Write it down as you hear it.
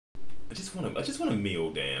I just want a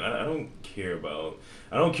meal, Dan. I don't care about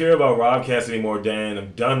Robcast anymore, Dan.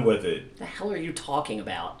 I'm done with it. The hell are you talking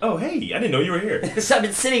about? Oh, hey, I didn't know you were here. So I've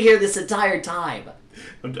been sitting here this entire time.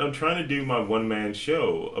 I'm trying to do my one man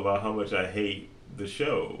show about how much I hate the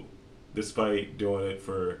show, despite doing it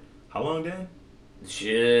for how long, Dan?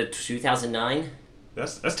 2009?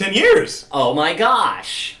 That's 10 years. Oh my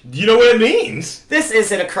gosh. Do you know what it means? This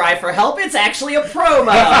isn't a cry for help, it's actually a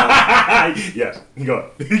promo. Yes, go on.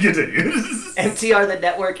 Continue. MTR The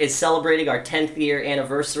Network is celebrating our 10th year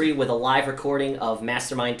anniversary with a live recording of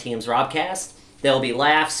Mastermind Team's Robcast. There will be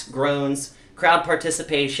laughs, groans, crowd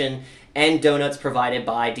participation, and donuts provided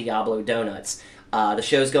by Diablo Donuts. The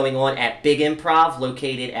show's going on at Big Improv,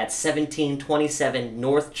 located at 1727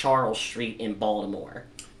 North Charles Street in Baltimore.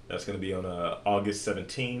 That's going to be on August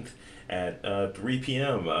 17th at 3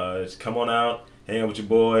 p.m. Just come on out, hang out with your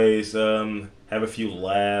boys, have a few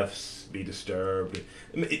laughs, be disturbed,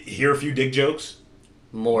 hear a few dick jokes.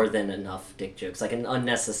 More than enough dick jokes, like an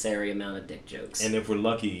unnecessary amount of dick jokes. And if we're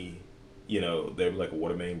lucky, there'll be like a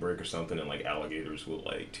water main break or something, and like alligators will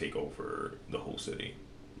like take over the whole city,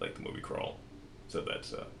 like the movie Crawl. So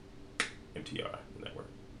that's MTR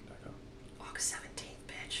Network.com. August 17th,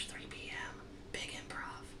 bitch, 3 p.m. Big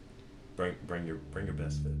Improv. Bring your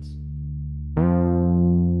best fits.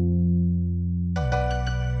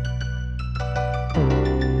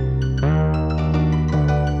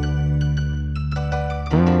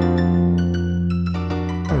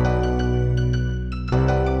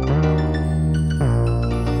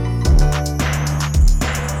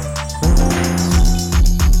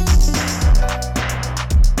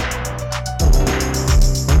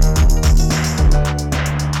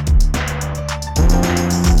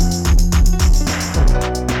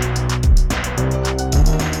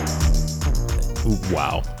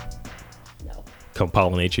 Wow. No. Come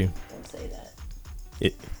pollinate you. Don't say that.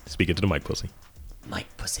 Speaking to the mic, pussy. Mic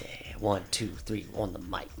pussy. 1, 2, 3 on the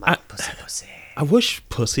mic. Mic pussy. I wish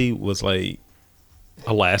pussy was like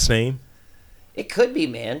a last name. It could be,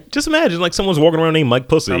 man. Just imagine like someone's walking around named Mike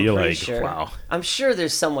Pussy. You're like, sure. Wow. I'm sure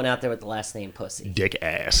there's someone out there with the last name Pussy. Dick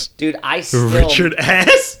Ass. Dude, I still... Richard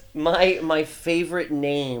Ass? My favorite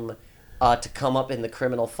name to come up in the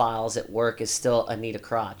criminal files at work is still Anita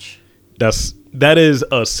Crotch. That is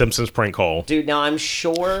a Simpsons prank call. Dude, now I'm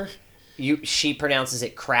sure she pronounces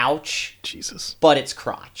it Crouch. Jesus. But it's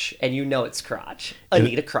Crotch. And you know it's Crotch.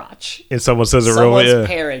 Anita Crotch. And someone says it real. Someone's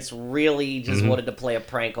parents really just wanted to play a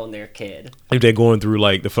prank on their kid. If they're going through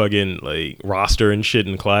like the fucking like roster and shit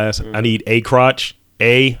in class, I need a crotch.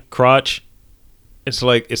 It's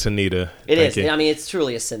like, it's Anita. It Thank is. you. I mean, it's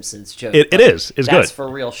truly a Simpsons joke. It is. It's good. That's for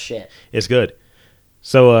real shit. It's good.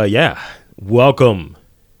 So, yeah. Welcome,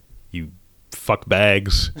 you fuck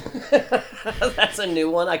bags. That's a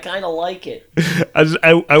new one. I kind of like it.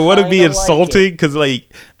 I want to be Kinda insulting because, like,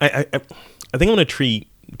 I think I'm going to treat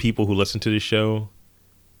people who listen to this show.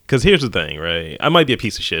 Because here's the thing, right? I might be a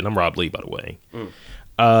piece of shit. And I'm Rob Lee, by the way.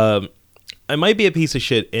 I might be a piece of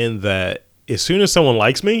shit in that as soon as someone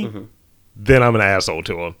likes me, then I'm an asshole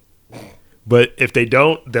to them. But if they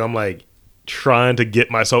don't, then I'm like trying to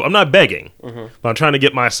get myself... I'm not begging, but I'm trying to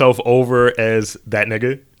get myself over as that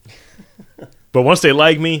nigga. But once they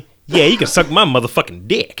like me, yeah, you can suck my motherfucking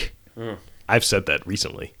dick. I've said that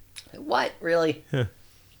recently. What? Really? Yeah.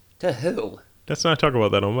 To who? Let's not talk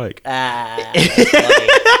about that on mic. That's funny.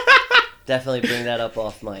 Definitely bring that up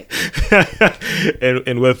off mic.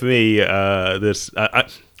 and with me,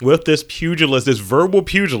 with this pugilist, this verbal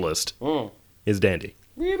pugilist, is Dandy.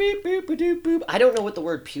 I don't know what the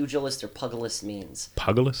word pugilist or pugilist means.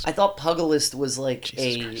 Pugilist? I thought pugilist was like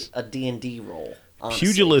Jesus a D&D role. Honestly.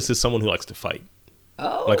 Pugilist is someone who likes to fight.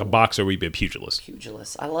 Oh. Like a boxer, we'd be a pugilist.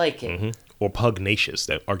 Pugilist. I like it. Or pugnacious,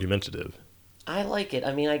 that argumentative. I like it.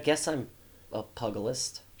 I mean, I guess I'm a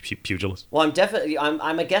pugilist. Pugilist? Well,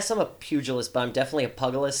 I guess I'm a pugilist, but I'm definitely a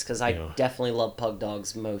pugilist because I definitely love pug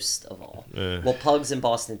dogs most of all. Well, pugs and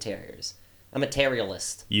Boston Terriers. I'm a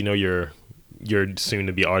terrialist. You know your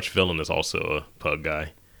soon-to-be arch-villain is also a pug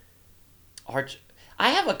guy. I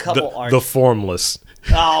have a couple The formless.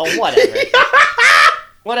 Oh, whatever.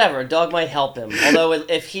 Whatever. A dog might help him. Although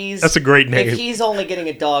if he's... That's a great name. If he's only getting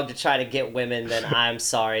a dog to try to get women, then I'm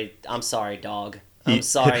sorry. I'm sorry, dog. I'm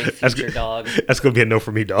sorry, future dog. That's going to be a no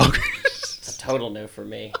for me, dog. It's a total no for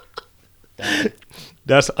me. Dog.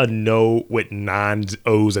 That's a no with 9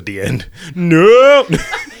 O's at the end. No!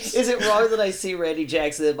 Is it wrong that I see Randy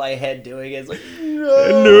Jackson in my head doing it? It's like,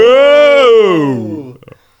 no!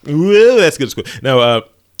 Whoa, that's good school. Now,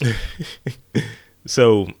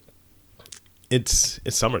 so it's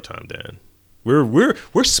summertime, Dan. We're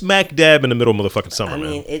smack dab in the middle of motherfucking summer, I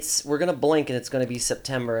mean, man. we're gonna blink and it's gonna be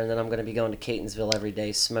September, and then I'm gonna be going to Catonsville every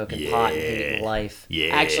day, smoking pot and hating life.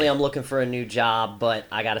 Yeah. Actually, I'm looking for a new job, but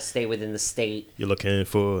I gotta stay within the state. You're looking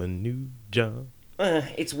for a new job.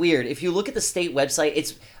 It's weird. If you look at the state website,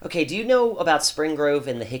 it's okay. Do you know about Spring Grove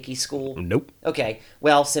and the Hickey School? Nope. Okay.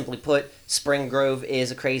 Well, simply put, Spring Grove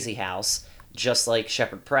is a crazy house, just like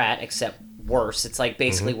Shepherd Pratt, except worse. It's like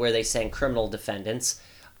basically where they send criminal defendants.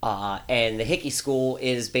 And the Hickey School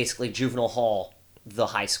is basically juvenile hall, the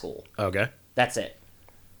high school. Okay. That's it.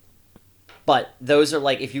 But those are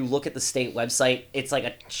like, if you look at the state website, it's like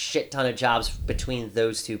a shit ton of jobs between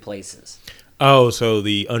those two places. Oh, so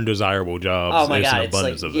the undesirable jobs. Oh my there's god, an it's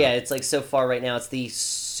abundance like, of yeah, them. it's like so far right now, it's the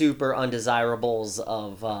super undesirables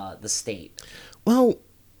of the state. Well,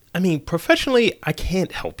 I mean, professionally, I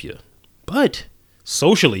can't help you, but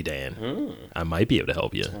socially, Dan, I might be able to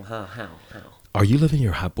help you. How? Are you living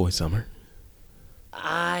your hot boy summer?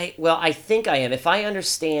 I think I am. If I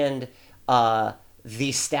understand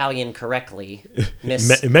the Stallion correctly,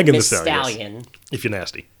 Miss Megan Miss Thee Stallion, Stallion. If you're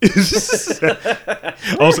nasty.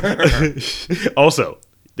 also,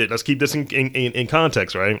 let's keep this in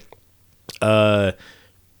context, right?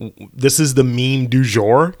 This is the meme du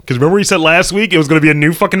jour. Because remember you said last week it was going to be a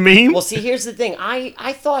new fucking meme? Well, see, here's the thing.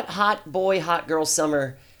 I thought hot boy, hot girl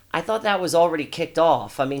summer, I thought that was already kicked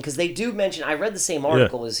off. I mean, because they do mention, I read the same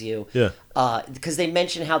article as you. Yeah. Because they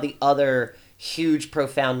mention how the other huge,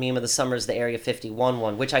 profound meme of the summer is the Area 51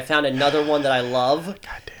 one, which I found another one that I love.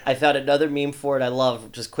 Goddamn. I found another meme for it I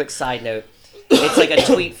love. Just quick side note. It's like a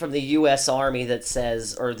tweet from the U.S. Army that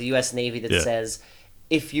says, or the U.S. Navy that says,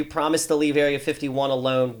 if you promise to leave Area 51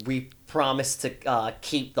 alone, we promise to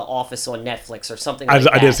keep The Office on Netflix or something like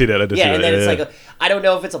that. I did see that. And then it's like, I don't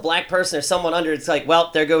know if it's a black person or someone under. It's like, well,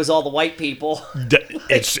 there goes all the white people.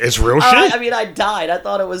 It's real shit? I mean, I died. I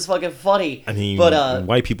thought it was fucking funny. I mean, but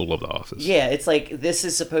white people love The Office. yeah, it's like, this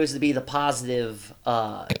is supposed to be the positive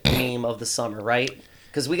meme of the summer, right?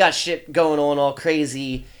 Because we got shit going on all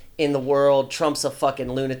crazy in the world. Trump's a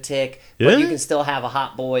fucking lunatic. Yeah? But you can still have a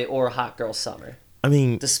hot boy or a hot girl summer. I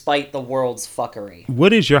mean, Despite the world's fuckery. what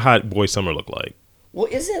does your hot boy summer look like? Well,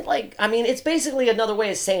 isn't like, I mean, it's basically another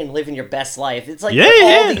way of saying living your best life. It's like Yeah, what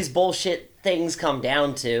yeah. all these bullshit things come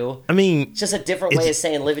down to. I mean, It's just a different way of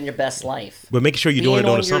saying living your best life. but making sure you're doing it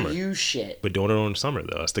Being on on the your summer. you shit. But doing it on the summer,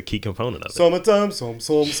 though. That's the key component of it. Summertime,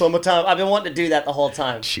 summertime. I've been wanting to do that the whole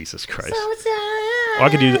time. Jesus Christ. Summertime. Oh,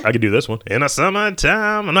 I could do this one. In the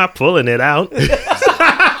summertime, I'm not pulling it out.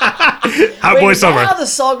 Hot boy Wait, is that summer. how the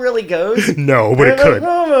song really goes? No, but it could.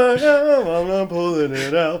 I'm not pulling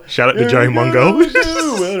it out. Shout out to Giant Mungo.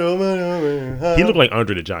 He looked like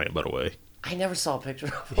Andre the Giant, by the way. I never saw a picture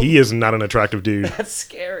of him. He is not an attractive dude. That's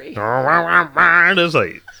scary. It's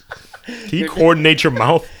like, can you coordinate your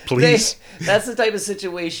mouth, please? That's the type of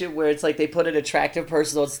situation where it's like they put an attractive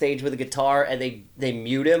person on stage with a guitar and they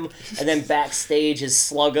mute him, and then backstage is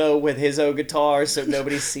Sluggo with his own guitar so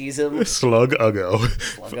nobody sees him. Slug Uggo.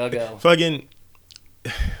 Sluggo. Fucking,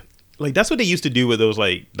 like, that's what they used to do with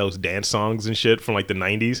those dance songs and shit from like the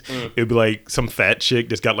 90s. It'd be like some fat chick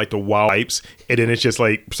that's got like the wild pipes, and then it's just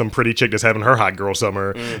like some pretty chick that's having her hot girl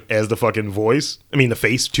summer as the fucking voice. I mean, the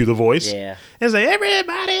face to the voice. Yeah. And it's like,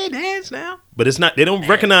 everybody dance now. But it's not, they don't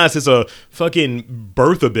recognize it's a fucking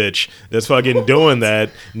Bertha bitch that's fucking doing that,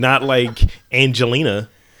 not like Angelina.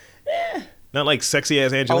 Not like sexy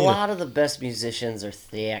ass A Angelina. lot of the best musicians are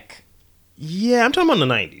thick. Yeah, I'm talking about the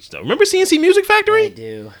 90s though. Remember CNC Music I Factory?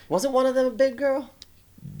 do. Wasn't one of them a big girl?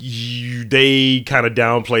 They kind of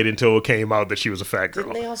downplayed until it came out that she was a fat girl.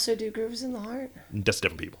 Didn't they also do Grooves in the Heart? That's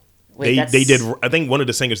different people. Wait, They did. I think one of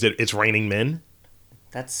the singers did "It's Raining Men."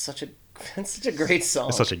 That's such a great song.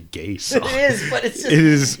 It's such a gay song. It is, but it's just, It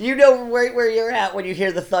is. you know where you're at when you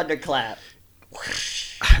hear the thunderclap.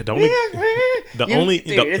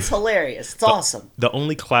 It's hilarious. It's awesome. The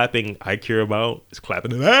only clapping I care about is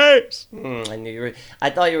clapping the ass. I knew you were. I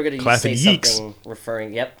thought you were going to say Clapping yeeks. something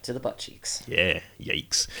referring, to the butt cheeks. Yeah,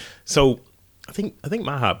 yikes. So I think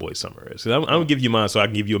my hot boy summer is. I'm gonna give you mine so I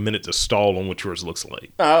can give you a minute to stall on what yours looks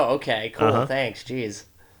like. Oh, okay, cool. Thanks. Jeez.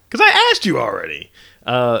 Because I asked you already.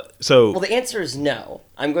 Well, the answer is no.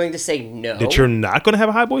 I'm going to say no. That you're not gonna have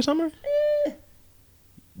a hot boy summer.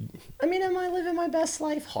 I mean, am I living my best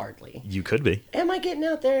life? Hardly. You could be. Am I getting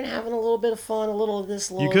out there and having a little bit of fun, a little of this,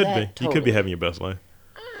 a little You could of that? be. Totally. You could be having your best life.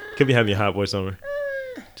 Could be having your hot boy summer.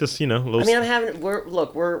 Just a little. I mean, I'm having.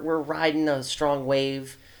 We're riding a strong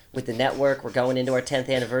wave with the network. We're going into our 10th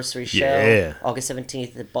anniversary show, Yeah. August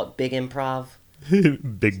 17th at Big Improv.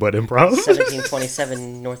 Big Butt Improv.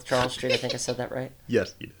 1727 North Charles Street. I think I said that right.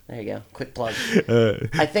 Yes, you did. There you go. Quick plug.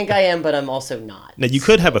 I think I am, but I'm also not. Now, you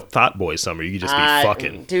could have a Thought Boy summer. You could just be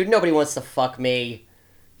fucking. Dude, nobody wants to fuck me.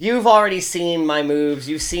 You've already seen my moves.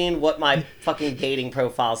 You've seen what my fucking dating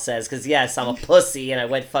profile says. Because, yes, I'm a pussy, and I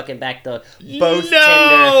went fucking back to both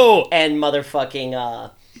Tinder and motherfucking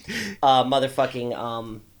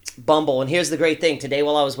Bumble. And here's the great thing. Today,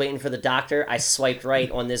 while I was waiting for the doctor, I swiped right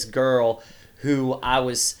on this girl who I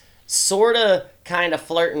was sort of kind of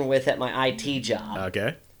flirting with at my IT job.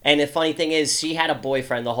 Okay. And the funny thing is, she had a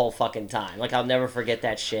boyfriend the whole fucking time. Like, I'll never forget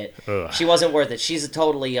that shit. Ugh. She wasn't worth it. She's a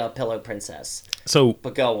totally pillow princess. So,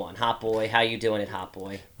 but go on, Hot Boy. How you doing at Hot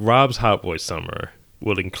Boy? Rob's Hot Boy summer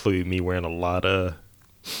will include me wearing a lot of...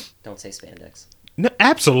 Don't say spandex. No,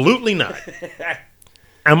 absolutely not.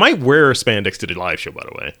 I might wear spandex to the live show, by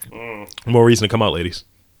the way. More reason to come out, ladies.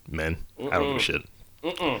 Men, I don't give a shit.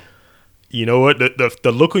 You know what?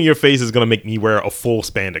 The look on your face is going to make me wear a full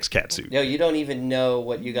spandex catsuit. Yo, you don't even know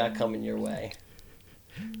what you got coming your way.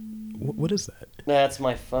 What is that? That's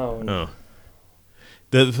my phone. Oh.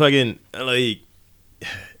 The fucking, like...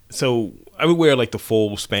 So, I would wear, like, the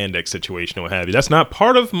full spandex situation or what have you. That's not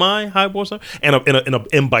part of my high boy summer. And a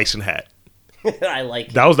M. Bison hat. I like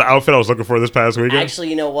it. That was the outfit I was looking for this past weekend.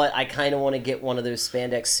 Actually, you know what? I kind of want to get one of those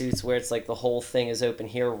spandex suits where it's like the whole thing is open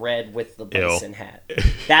here, red with the bison hat.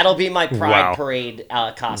 That'll be my Pride Parade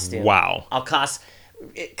costume. Wow. I'll cos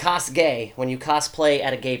gay when you cosplay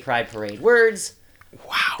at a gay Pride Parade. Words.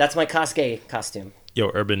 Wow. That's my cos gay costume.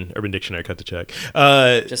 Yo, Urban Dictionary, cut the check.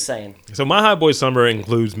 Just saying. So my high boy summer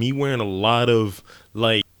includes me wearing a lot of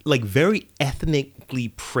like very ethnically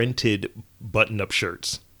printed button-up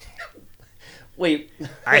shirts. Wait.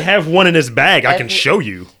 I have one in this bag. I can show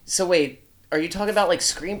you. So wait, are you talking about like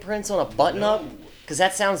screen prints on a button-up? Because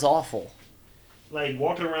that sounds awful. Like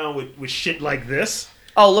walking around with shit like this.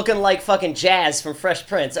 Oh, looking like fucking Jazz from Fresh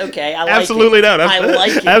Prince. Okay, I like absolutely it. Not. I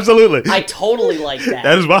like it. Absolutely. I totally like that.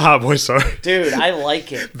 That is my hot boy summer. Dude, I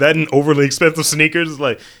like it. That and overly expensive sneakers.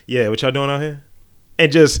 Like, yeah, what y'all doing out here?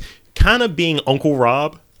 And just kind of being Uncle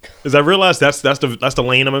Rob. Because I realized that's the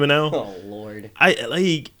lane I'm in now. Oh Lord.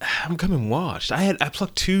 I'm coming washed. I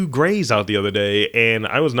plucked 2 grays out the other day, and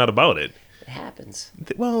I was not about it. It happens.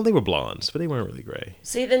 Well, they were blondes, but they weren't really gray.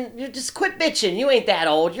 See, then you just quit bitching. You ain't that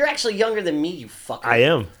old. You're actually younger than me, you fucker. I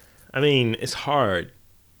am. I mean, it's hard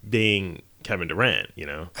being Kevin Durant, you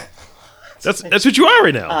know. That's what you are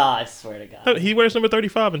right now. Oh, I swear to God. He wears number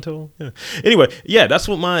 35 until, yeah. Anyway, yeah, that's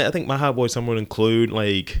what I think my hot boy summer would include,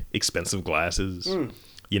 like, expensive glasses,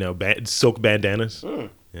 you know, silk bandanas.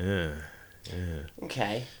 Yeah.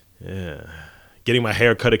 Okay. Yeah. Getting my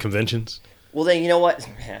hair cut at conventions. Well, then, you know what?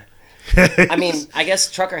 I mean, I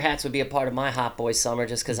guess trucker hats would be a part of my hot boy summer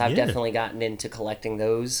just because I've definitely gotten into collecting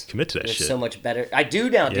those. Commit to that shit. They're so much better. I do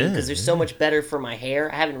now, dude, because they're so much better for my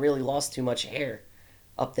hair. I haven't really lost too much hair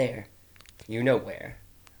up there. You know where.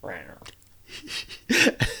 That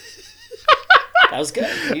was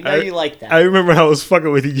good. You know you like that. I remember how I was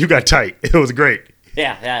fucking with you. You got tight. It was great.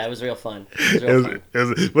 Yeah, it was real fun.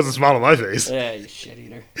 It was a smile on my face. Yeah, you shit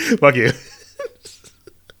eater. Fuck you.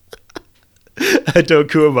 I told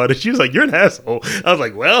Koo about it. She was like, "You're an asshole." I was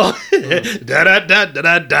like, "Well, I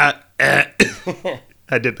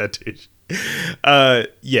did that too."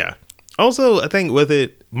 Yeah. Also, I think with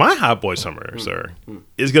it, my hot boy summer, sir,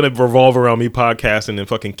 is gonna revolve around me podcasting and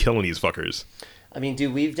fucking killing these fuckers. I mean,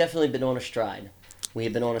 dude, we've definitely been on a stride.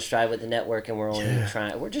 We've been on a stride with the network, and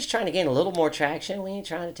we're just trying to gain a little more traction. We ain't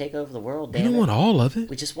trying to take over the world. Damn, you don't want all of it.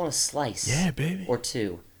 We just want a slice. Yeah, baby. Or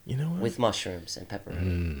 2. You know what? With mushrooms and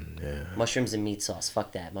pepperoni. Yeah. Mushrooms and meat sauce.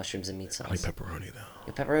 Fuck that. Mushrooms and meat sauce. I like pepperoni though.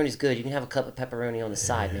 Yeah, pepperoni's good. You can have a cup of pepperoni on the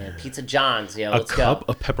side, man. Pizza John's, yo. Let's go. A cup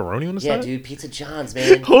of pepperoni on the side? Yeah, dude. Pizza John's,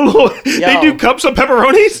 man. Hold on. They do cups of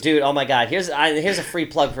pepperonis? Dude, oh my God. Here's a free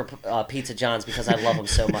plug for Pizza John's because I love them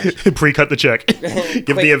so much. Pre-cut the check.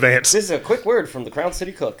 Give the advance. This is a quick word from the Crown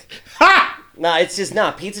City Cook. Ha! No, it's just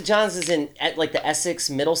not. Pizza John's is at like the Essex,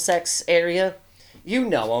 Middlesex area. You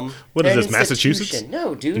know them. What is this, Massachusetts?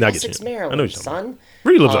 No, dude. No, Essex, Maryland, I know son.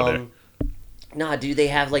 Where lives out there? Nah, dude, they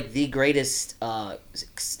have like the greatest,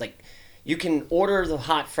 like, you can order the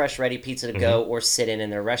hot, fresh, ready pizza to go or sit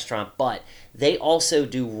in their restaurant, but they also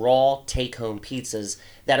do raw take-home pizzas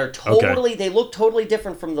that are totally, they look totally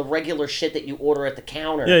different from the regular shit that you order at the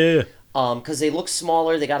counter. Yeah. Because they look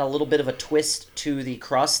smaller, they got a little bit of a twist to the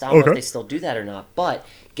crust. I don't know if they still do that or not, but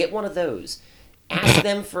get one of those. Ask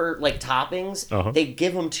them for like toppings. They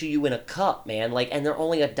give them to you in a cup, man. Like, and they're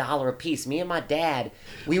only $1 a piece. Me and my dad,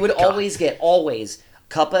 we would always get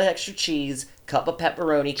cup of extra cheese, cup of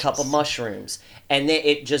pepperoni, cup of mushrooms, and then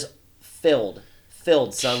it just filled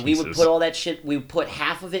filled, son. We would Jesus. put all that shit. We would put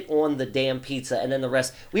half of it on the damn pizza, and then the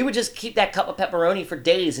rest. We would just keep that cup of pepperoni for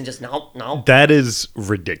days and just no. That is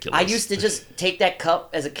ridiculous. I used to just take that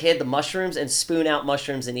cup as a kid, the mushrooms, and spoon out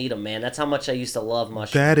mushrooms and eat them, man. That's how much I used to love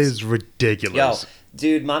mushrooms. That is ridiculous. Yo,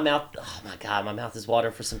 dude, my mouth. Oh my god, my mouth is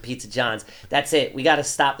watering for some Pizza John's. That's it. We got to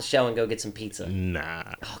stop the show and go get some pizza. Nah.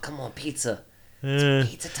 Oh, come on, pizza. It's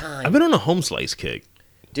pizza time. I've been on a home slice kick.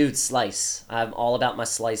 Dude, slice. I'm all about my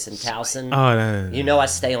slice in Towson. Oh, no. You know I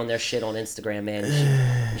stay on their shit on Instagram,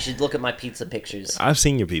 man. You should look at my pizza pictures. I've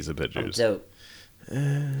seen your pizza I'm pictures. dope. I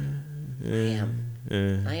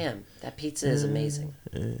am. That pizza is amazing.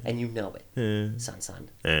 And you know it. Son.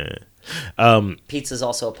 Pizza is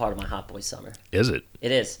also a part of my Hot Boy summer. Is it?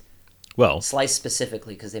 It is. Well, Slice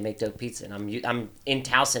specifically because they make dope pizza. And I'm in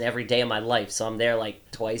Towson every day of my life. So I'm there like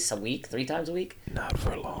twice a week, 3 times a week. not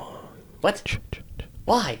for long. What?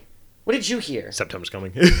 Why? What did you hear? September's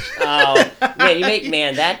coming. Oh,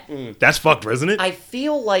 man, that... That's fucked, isn't it? I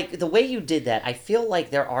feel like the way you did that, I feel like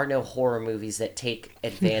there are no horror movies that take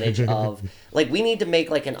advantage of, like, we need to make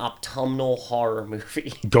like an autumnal horror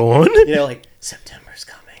movie. Go on. You know, like, September's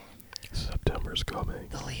coming. September's coming.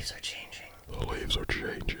 The leaves are changing. The leaves are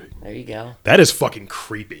changing. There you go. That is fucking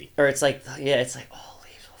creepy. Or it's like, it's like, all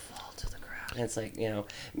leaves will fall to the ground. And it's like,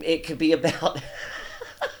 it could be about...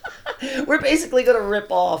 We're basically going to rip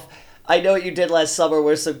off... I know what you did last summer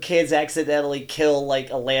where some kids accidentally kill, like,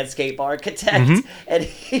 a landscape architect, and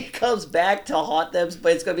he comes back to haunt them,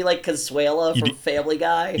 but it's going to be like Consuela from Family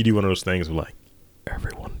Guy. You do one of those things where, like,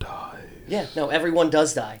 everyone dies. Yeah, no, everyone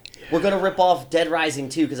does die. Yeah. We're going to rip off Dead Rising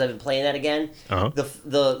 2, because I've been playing that again. Uh-huh.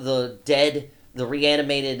 The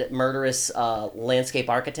reanimated murderous landscape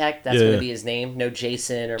architect, that's going to be his name. No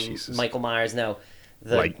Jason or Michael Myers, no.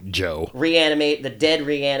 Like Joe. The dead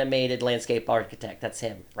reanimated landscape architect. That's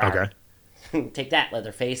him. Right? Okay. Take that,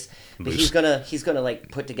 Leatherface. But he's gonna like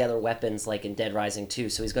put together weapons like in Dead Rising 2.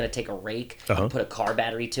 So he's gonna take a rake, and put a car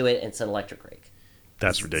battery to it, and it's an electric rake.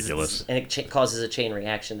 That's ridiculous. And it causes a chain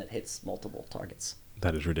reaction that hits multiple targets.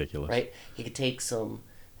 That is ridiculous. Right? He could take some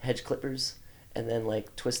hedge clippers and then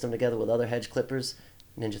like twist them together with other hedge clippers.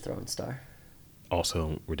 Ninja throwing star.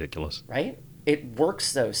 Also ridiculous. Right? It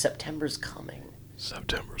works though. September's coming.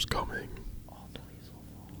 September's coming. All the leaves will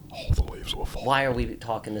fall. All the leaves will fall. Why are we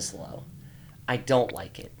talking this low? I don't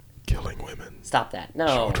like it. Killing women. Stop that. No.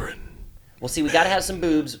 Children. Well, see, we got to have some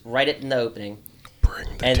boobs right in the opening. Bring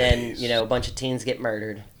the And titties. then, a bunch of teens get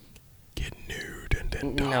murdered. Get nude and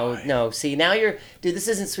then die. No. See, now you're... Dude, this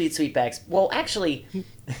isn't Sweet Sweetbacks. Well, actually...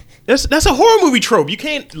 That's a horror movie trope. You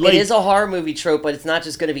can't... Like... It is a horror movie trope, but it's not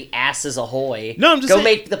just going to be asses ahoy. No, I'm just Go saying...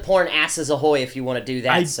 make the porn asses ahoy if you want to do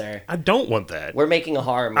that, sir. I don't want that. We're making a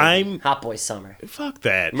horror movie. Hot Boy Summer. Fuck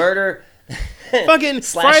that. Murder... Fucking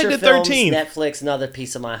Friday the 13th. Netflix, another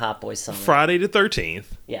piece of my Hot Boy Summer. Friday the 13th.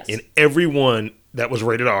 Yes. In every one that was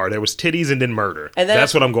rated R, there was titties and then murder. And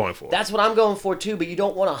that's what I'm going for. That's what I'm going for, too, but you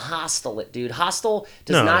don't want to Hostel it, dude. Hostel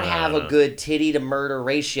does not have a good titty to murder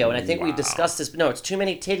ratio, and I think we've discussed this, but no, it's too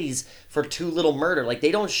many titties for too little murder. Like,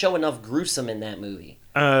 they don't show enough gruesome in that movie.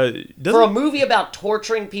 For a movie about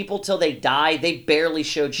torturing people till they die, they barely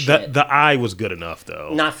showed shit. The eye was good enough,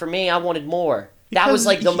 though. Not for me. I wanted more. That was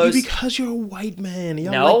like the most... Because you're a white man.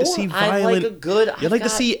 Y'all like to see violent... I like a good... You like to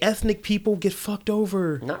see ethnic people get fucked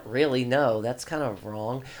over. Not really, no. That's kind of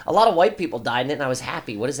wrong. A lot of white people died in it, and I was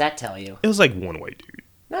happy. What does that tell you? It was like one white dude.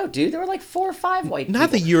 No, dude, there were like 4 or 5 white people.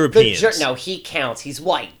 Not the Europeans. No, he counts. He's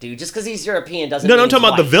white, dude. Just because he's European doesn't mean No, I'm talking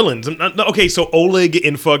about white. the villains. Okay, so Oleg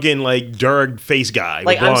and fucking like Durg face guy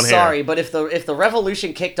like, with blonde I'm sorry, hair. but if the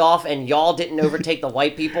revolution kicked off and y'all didn't overtake the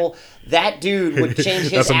white people, that dude would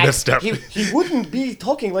change his accent. He wouldn't be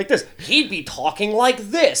talking like this. He'd be talking like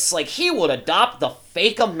this. Like, he would adopt the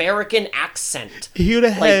fake American accent. He would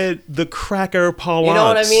have had the cracker parlance. You know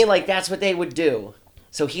what I mean? Like, that's what they would do.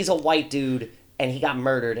 So he's a white dude, and he got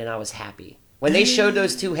murdered, and I was happy. When they showed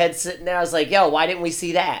those 2 heads sitting there, I was like, yo, why didn't we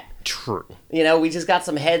see that? True. We just got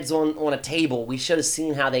some heads on a table. We should have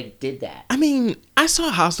seen how they did that. I mean, I saw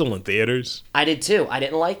Hostel in theaters. I did too. I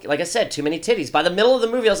didn't like I said, too many titties. By the middle of the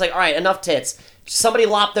movie, I was like, all right, enough tits. Somebody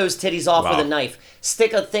lop those titties off with a knife.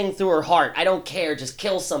 Stick a thing through her heart. I don't care. Just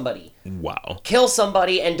kill somebody. Wow. Kill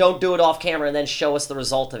somebody and don't do it off camera and then show us the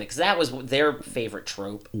result of it. Because that was their favorite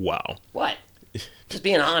trope. Wow. What? Just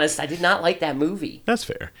being honest, I did not like that movie. That's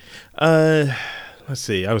fair. Let's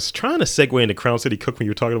see. I was trying to segue into Crown City Cook when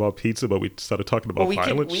you were talking about pizza, but we started talking about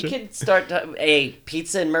violence. We could start.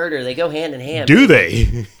 Pizza and murder, they go hand in hand. Do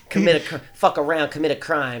they? Fuck around, commit a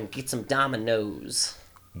crime, get some Dominoes.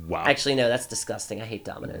 Wow. Actually, no, that's disgusting. I hate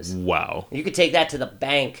Dominoes. Wow. You could take that to the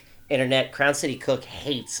bank Internet, Crown City Cook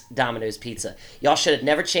hates Domino's pizza. Y'all should have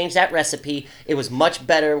never changed that recipe. It was much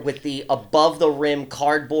better with the above-the-rim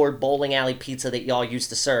cardboard bowling alley pizza that y'all used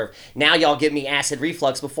to serve. Now y'all give me acid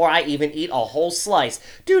reflux before I even eat a whole slice.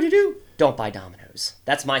 Doo-doo-doo. Don't buy Domino's.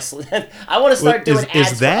 That's my... I want to start doing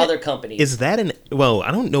ads for other companies. Is that an... Well,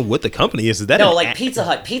 I don't know what the company is. Is that no, like Pizza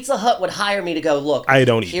Hut. Pizza Hut would hire me to go, look, I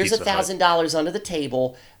don't eat here's Pizza Hut. $1,000 under the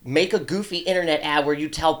table. Make a goofy internet ad where you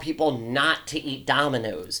tell people not to eat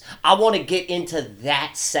Domino's. I want to get into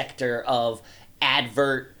that sector of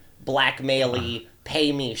advert, blackmail-y,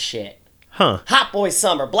 pay me shit. Huh. Hot Boy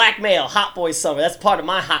Summer. Blackmail. Hot Boy Summer. That's part of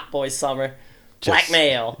my Hot Boy Summer.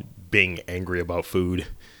 Blackmail. Being angry about food.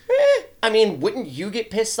 I mean, wouldn't you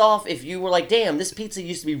get pissed off if you were like, damn, this pizza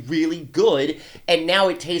used to be really good, and now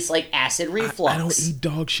it tastes like acid reflux? I don't eat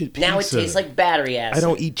dog shit pizza. Now it tastes like battery acid. I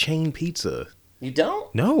don't eat chain pizza. You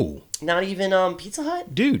don't? No. Not even Pizza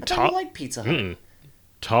Hut? Dude, I like Pizza Hut.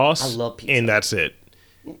 Toss. I love Pizza and Hut. that's it.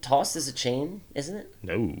 Toss is a chain, isn't it?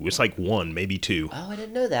 No, it's like one, maybe two. Oh, I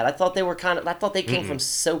didn't know that. I thought they were I thought they came from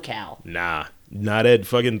SoCal. Nah, not at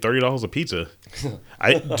fucking $30 a pizza.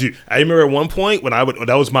 I remember at one point when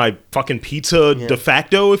that was my fucking pizza de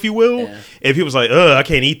facto, if you will. Yeah. And people was like, I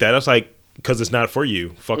can't eat that. I was like, because it's not for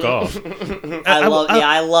you. Fuck off.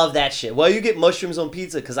 I love that shit. Well, you get mushrooms on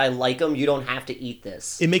pizza because I like them. You don't have to eat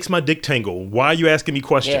this. It makes my dick tingle. Why are you asking me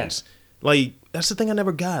questions? Yeah. Like, that's the thing I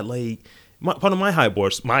never got. Like, part of my high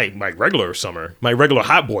boys, my regular summer, my regular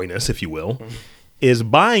hot boyness, if you will, is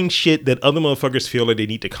buying shit that other motherfuckers feel like they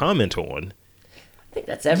need to comment on. I think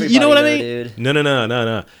that's everybody. You know what I mean? Dude.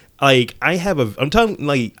 No. Like, I have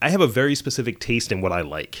a very specific taste in what I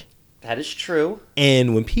like. That is true.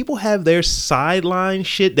 And when people have their sideline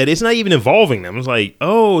shit that it's not even involving them, it's like,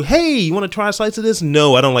 oh, hey, you want to try a slice of this?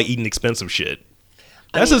 No, I don't like eating expensive shit.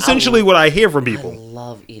 That's essentially what I hear from people. I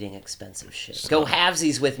love eating expensive shit. Go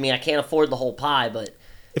halvesies with me. I can't afford the whole pie, but...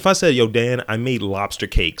 If I said, yo, Dan, I made lobster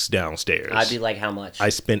cakes downstairs. I'd be like, how much? I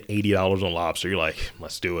spent $80 on lobster. You're like,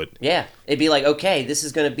 let's do it. Yeah. It'd be like, okay, this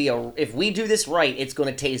is going to be if we do this right, it's going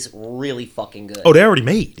to taste really fucking good. Oh, they already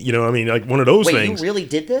made. You know, I mean, like one of those things. Wait, you really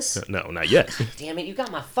did this? No, not yet. Damn it, you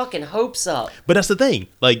got my fucking hopes up. But that's the thing.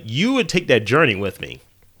 Like, you would take that journey with me.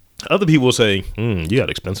 Other people will say, you got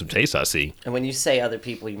expensive taste, I see. And when you say other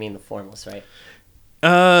people, you mean the formless, right?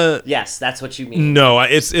 Yes, that's what you mean. No,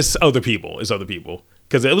 it's other people. It's other people.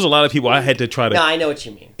 Because it was a lot of people I had to try to... No, I know what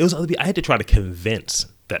you mean. It was other people I had to try to convince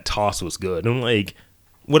that toss was good. And I'm like,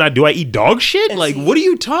 do I eat dog shit? And like, what are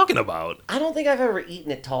you talking about? I don't think I've ever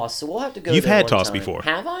eaten at Toss, so we'll have to go You've there had one Toss time. before.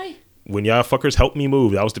 Have I? When y'all fuckers helped me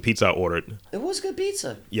move, that was the pizza I ordered. It was good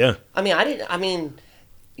pizza. Yeah. I mean,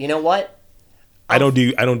 you know what? I don't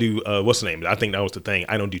do what's the name? I think that was the thing.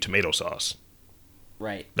 I don't do tomato sauce.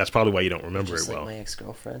 Right. That's probably why you don't remember Just it well. Like my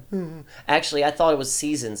ex-girlfriend. Actually, I thought it was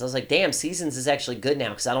Seasons. I was like, damn, Seasons is actually good now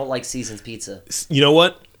because I don't like Seasons pizza. You know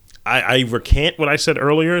what? I recant what I said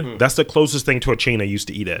earlier. That's the closest thing to a chain I used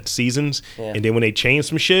to eat at, Seasons. Yeah. And then when they changed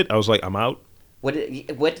some shit, I was like, I'm out. What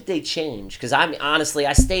did they change? Because honestly,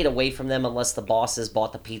 I stayed away from them unless the bosses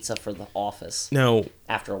bought the pizza for the office. Now,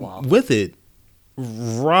 after a while. With it,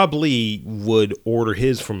 Rob Lee would order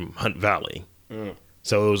his from Hunt Valley.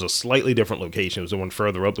 So it was a slightly different location. It was the one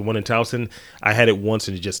further up. The one in Towson, I had it once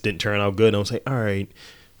and it just didn't turn out good. And I was like, all right,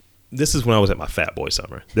 this is when I was at my fat boy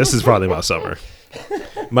summer. This is probably my summer.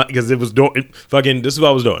 Because it was this is what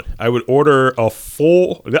I was doing. I would order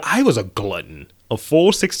I was a glutton. A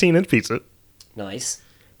full 16-inch pizza. Nice.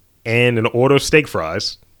 And an order of steak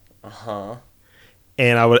fries. Uh-huh.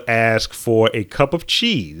 And I would ask for a cup of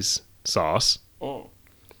cheese sauce.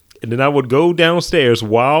 And then I would go downstairs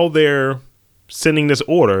while they're sending this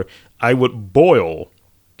order. I would boil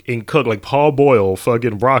and cook, like Paul boil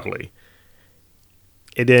fucking broccoli.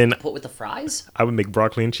 And then put with the fries? I would make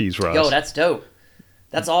broccoli and cheese fries. Yo, that's dope.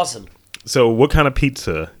 That's awesome. So what kind of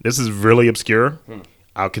pizza? This is really obscure.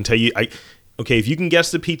 I can tell you. Okay, if you can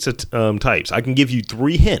guess the pizza types, I can give you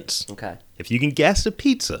 3 hints. Okay. If you can guess the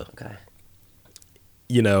pizza, okay,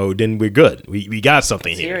 then we're good. We got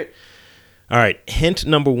something Let's here. Hear it. All right. Hint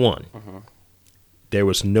number 1. There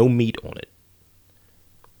was no meat on it.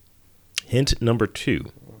 Hint number 2.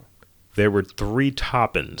 There were 3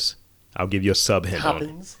 toppings. I'll give you a sub hint on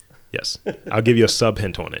it. Yes. I'll give you a sub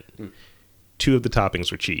hint on it. 2 of the toppings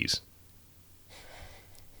were cheese.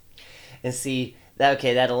 And see,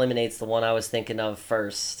 that eliminates the one I was thinking of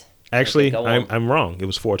first. Actually, I'm wrong. It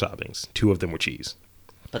was 4 toppings. 2 of them were cheese.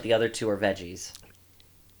 But the other 2 are veggies.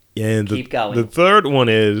 And Keep going. The third one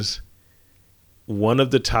is one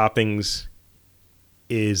of the toppings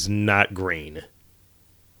is not green.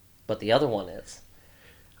 But the other one is.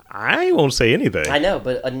 I won't say anything. I know,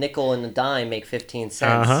 but a nickel and a dime make 15 cents.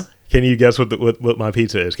 Uh huh. Can you guess what my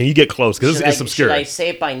pizza is? Can you get close? Because it's obscure. Should I say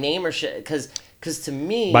it by name or should... Because to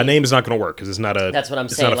me... By name is not going to work because it's not a... That's what I'm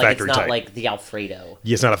saying. Not a it's not type. like the Alfredo.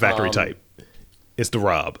 Yeah, it's not a factory type. It's the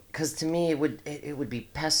Rob. Because to me, it would be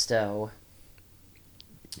pesto.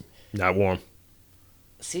 Not warm.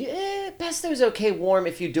 See, pesto's okay warm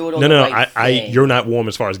if you do it on the right thing. You're not warm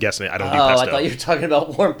as far as guessing it. I don't do pesto. I thought you were talking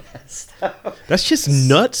about warm pesto. That's just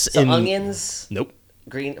nuts. So onions? Nope.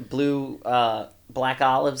 Green, blue, black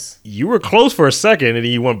olives? You were close for a second and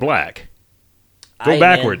you went black. Go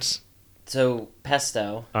backwards. So,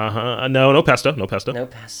 pesto. Uh-huh. No pesto. No pesto. No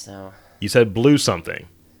pesto. You said blue something.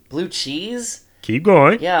 Blue cheese? Keep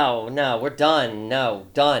going. Yo, no, we're done. No,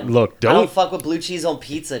 done. Look, I don't fuck with blue cheese on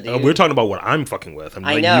pizza, dude. We're talking about what I'm fucking with.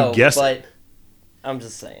 I know, you guessed but I'm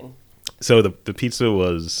just saying. So the pizza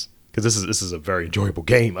was... Because this is a very enjoyable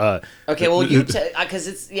game. Okay, well, because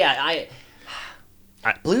it's... Yeah,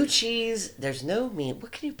 blue cheese, there's no meat.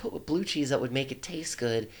 What can you put with blue cheese that would make it taste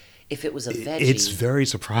good if it was a veggie? It's very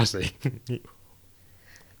surprising.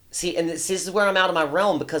 See, and this is where I'm out of my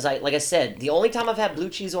realm because like I said, the only time I've had blue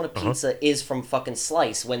cheese on a pizza is from fucking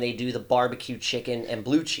Slice when they do the barbecue chicken and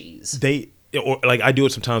blue cheese. I do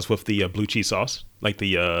it sometimes with the blue cheese sauce, like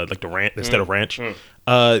the ranch instead of ranch.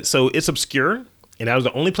 So it's obscure, and that was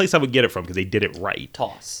the only place I would get it from because they did it right.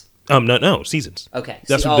 Toss. No, Seasons. Okay.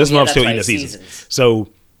 This one I'm still eating at Seasons. So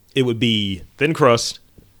it would be thin crust,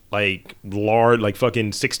 like lard, like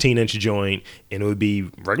fucking 16-inch joint, and it would be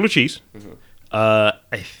regular cheese.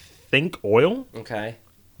 I think oil. Okay.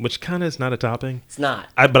 Which kind of is not a topping. It's not.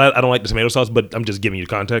 But I don't like the tomato sauce, but I'm just giving you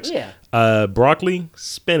context. Yeah. Broccoli,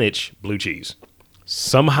 spinach, blue cheese.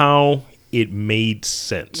 Somehow it made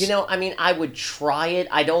sense. You know, I mean, I would try it.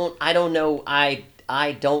 I don't know.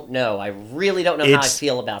 I don't know. I really don't know how I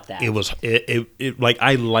feel about that. It like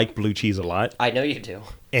I like blue cheese a lot. I know you do.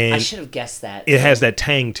 And I should have guessed that. It has that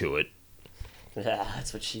tang to it. Yeah,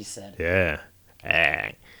 that's what she said. Yeah.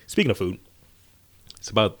 Speaking of food, it's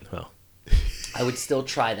about, well. I would still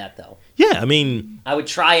try that, though. Yeah, I mean. I would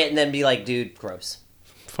try it and then be like, dude, gross.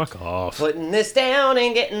 Fuck off. Putting this down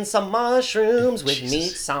and getting some mushrooms with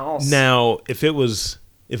meat sauce. Now, if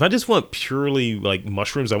I just want purely like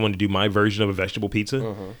mushrooms, I want to do my version of a vegetable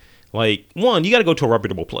pizza. Like, one, you got to go to a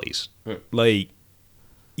reputable place. Like,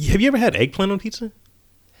 have you ever had eggplant on pizza?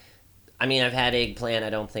 I mean, I've had eggplant.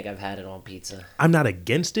 I don't think I've had it on pizza. I'm not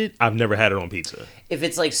against it. I've never had it on pizza. If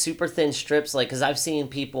it's like super thin strips, like, because I've seen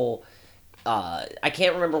people, I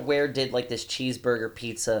can't remember where did like this cheeseburger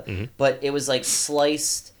pizza, but it was like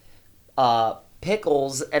sliced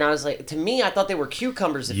pickles, and I was like, to me, I thought they were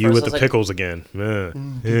cucumbers at first. You with the pickles again.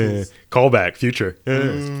 Pickles. Callback, future.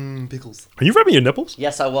 Pickles. Are you rubbing your nipples?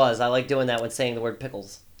 Yes, I was. I like doing that when saying the word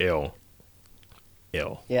pickles. Ew.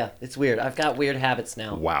 Yeah, it's weird. I've got weird habits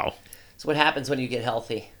now. Wow. It's what happens when you get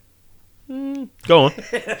healthy. Go on.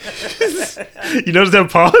 You notice that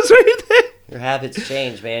pause right there? Your habits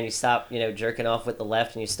change, man. You stop, jerking off with the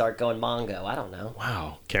left and you start going Mongo. I don't know.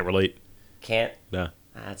 Wow. Can't relate. Can't? No.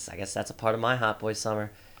 I guess that's a part of my hot boy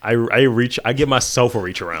summer. I give myself a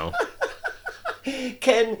reach around.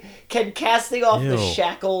 Can casting off the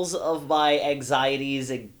shackles of my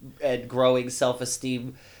anxieties and growing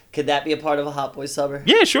self-esteem, could that be a part of a hot boy summer?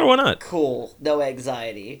 Yeah, sure, why not? Cool. No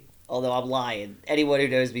anxiety. Although I'm lying. Anyone who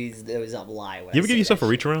knows me knows I'm lying. You ever give yourself a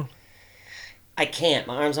reach around? I can't.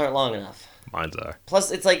 My arms aren't long enough. Mine's are. Plus,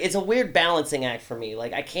 it's a weird balancing act for me.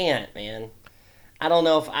 Like, I can't, man. I don't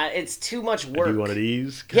know if it's too much work. Do one of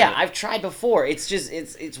these? Yeah, I've tried before. It's just,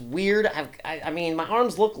 it's weird. I mean, my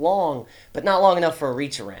arms look long, but not long enough for a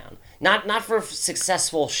reach around. Not for a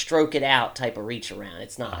successful stroke it out type of reach around.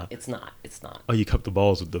 It's not. It's not. Oh, you cup the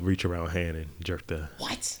balls with the reach around hand and jerk the...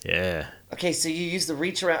 What? Yeah. Okay, so you use the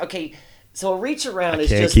reach around. Okay, so a reach around is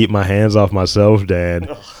just... I can't keep my hands off myself,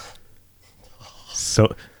 Dad.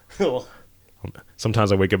 So...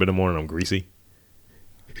 Sometimes I wake up in the morning, I'm greasy.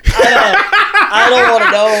 I don't want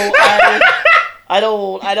to know.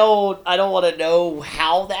 I don't want to know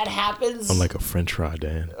how that happens. I'm like a French fry,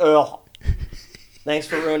 Dan. Ugh. Thanks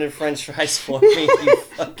for ruining French fries for me, you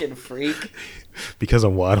fucking freak. Because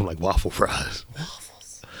I'm white, I'm like waffle fries.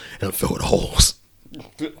 Waffles. And I'm filled with holes.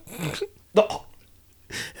 And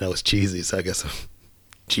I was cheesy, so I got some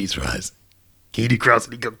cheese fries. Can you do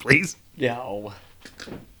crossity cook, please? No.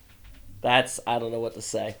 I don't know what to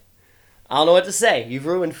say. I don't know what to say. You've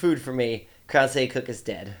ruined food for me. Krause Cook is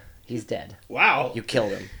dead. He's dead. Wow. You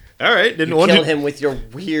killed him. All right. You killed him with your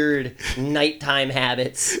weird nighttime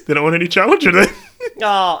habits. Didn't want any challenger then.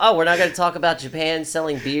 Oh, we're not going to talk about Japan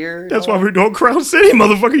selling beer? That's why we're doing Crown City,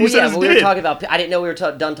 motherfucker. You said it's we dead. were talking about... I didn't know we were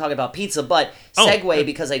done talking about pizza, but segue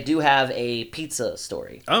because I do have a pizza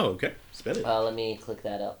story. Oh, okay. Spin it. Let me click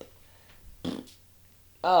that up.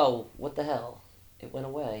 Oh, what the hell? It went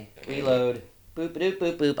away. Reload. Boop, boop,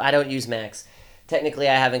 boop, boop. I don't use Macs. Technically,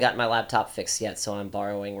 I haven't gotten my laptop fixed yet, so I'm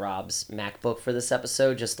borrowing Rob's MacBook for this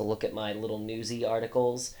episode just to look at my little newsy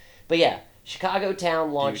articles. But yeah, Chicago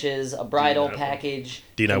Town launches a bridal package.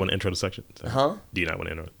 Do you not want to intro the section? Sorry. Huh? Do you not want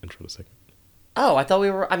to intro the section? Oh, I thought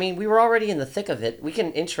we were... I mean, we were already in the thick of it. We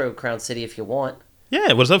can intro Crown City if you want.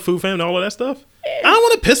 Yeah, what's up, Food Fam, and all of that stuff? I don't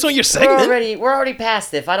want to piss on your segment. We're already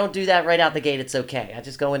past it. If I don't do that right out the gate, it's okay. I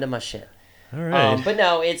just go into my shit. All right. But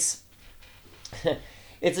no, it's...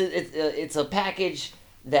 It's a package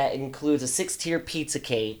that includes a 6-tier pizza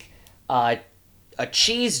cake, a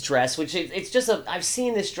cheese dress, which it's just a... I've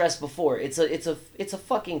seen this dress before. It's a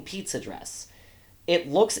fucking pizza dress. It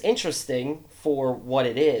looks interesting for what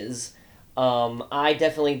it is. I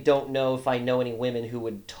definitely don't know if I know any women who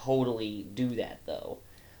would totally do that though.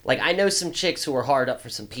 Like I know some chicks who are hard up for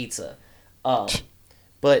some pizza,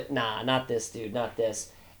 but nah, not this dude, not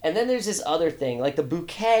this. And then there's this other thing, like the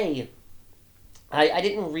bouquet. I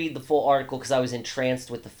didn't read the full article because I was entranced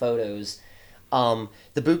with the photos.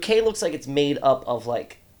 The bouquet looks like it's made up of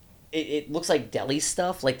like, it looks like deli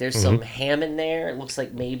stuff. Like there's some ham in there. It looks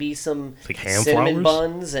like maybe some like ham cinnamon flowers?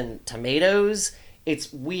 buns and tomatoes.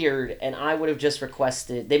 It's weird, and I would have just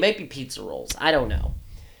requested... They might be pizza rolls. I don't know.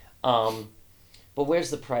 But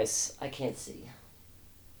where's the price? I can't see.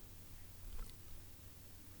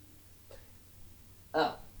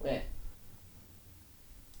 Oh, wait.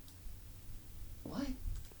 What?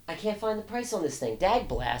 I can't find the price on this thing. Dag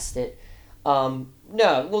blast it. No,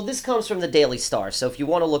 well, this comes from the Daily Star, so if you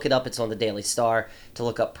want to look it up, it's on the Daily Star to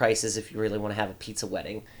look up prices if you really want to have a pizza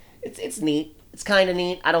wedding. It's neat. It's kind of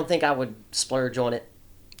neat. I don't think I would splurge on it.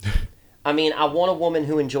 I mean, I want a woman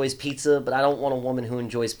who enjoys pizza, but I don't want a woman who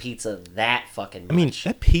enjoys pizza that fucking much. I mean,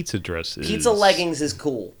 that pizza dress is... Pizza leggings is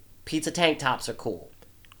cool. Pizza tank tops are cool.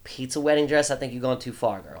 Pizza wedding dress, I think you've gone too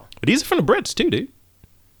far, girl. But these are from the Brits, too, dude.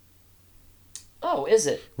 Oh, is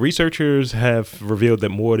it? Researchers have revealed that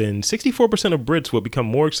more than 64% of Brits would become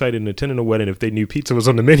more excited in attending a wedding if they knew pizza was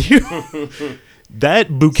on the menu.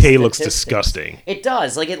 That bouquet looks disgusting. It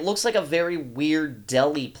does. Like, it looks like a very weird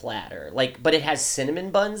deli platter. Like, but it has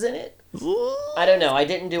cinnamon buns in it. I don't know. I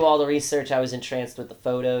didn't do all the research. I was entranced with the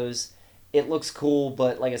photos. It looks cool,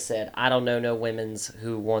 but like I said, I don't know no women's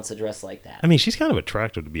who wants a dress like that. I mean, she's kind of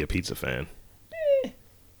attractive to be a pizza fan.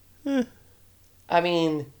 I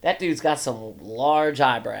mean, that dude's got some large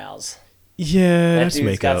eyebrows. Yeah, that that's dude's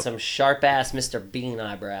makeup. got some sharp ass Mr. Bean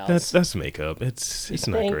eyebrows. That's makeup. It's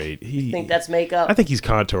not great. You think that's makeup? I think he's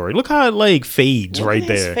contouring. Look how it like fades Look right at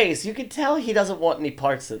his there. face. You can tell he doesn't want any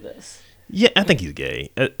parts of this. Yeah, I think he's gay.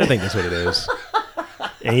 I think that's what it is.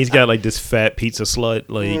 And he's got like this fat pizza slut.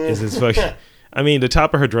 Like, is his fucking. I mean, the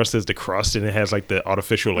top of her dress is the crust, and it has like the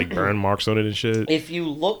artificial like burn marks on it and shit. If you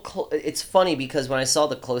look, it's funny because when I saw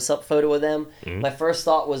the close-up photo of them, my first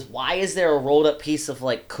thought was, why is there a rolled-up piece of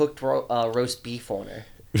like cooked roast beef on her?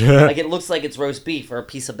 Like it looks like it's roast beef or a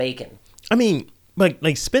piece of bacon. I mean,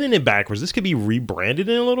 like spinning it backwards, this could be rebranded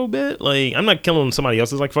in a little bit. Like, I'm not killing somebody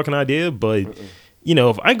else's like fucking idea, but you know,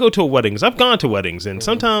 if I go to weddings, I've gone to weddings, and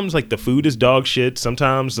sometimes like the food is dog shit.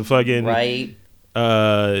 Sometimes the fucking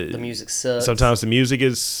the music sucks. Sometimes the music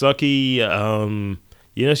is sucky.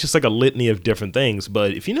 You know, it's just like a litany of different things.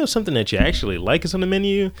 But if you know something that you actually like is on the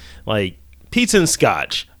menu, like pizza and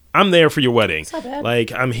scotch, I'm there for your wedding. It's not bad.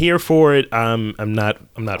 Like, I'm here for it. I'm not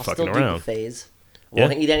I'll fucking still around. Do the phase. Yeah.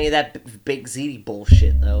 Won't eat any of that big ziti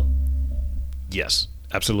bullshit though. Yes,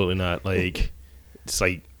 absolutely not. Like, it's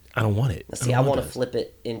like I don't want it. See, I want to flip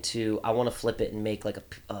it and make like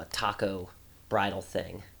a taco bridal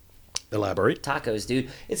thing. Elaborate. Tacos, dude.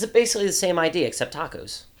 It's basically the same idea, except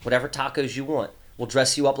tacos. Whatever tacos you want. We'll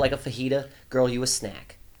dress you up like a fajita, girl you a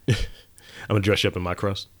snack. I'm gonna dress you up in my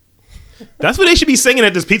crust. That's what they should be singing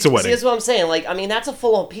at this pizza wedding. See, that's what I'm saying. Like, I mean, that's a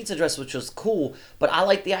full-on pizza dress, which was cool. But I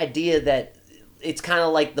like the idea that it's kind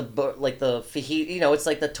of like the fajita. You know, it's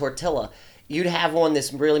like the tortilla. You'd have on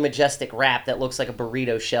this really majestic wrap that looks like a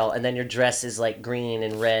burrito shell, and then your dress is like green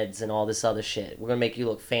and reds and all this other shit. We're gonna make you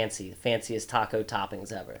look fancy, the fanciest taco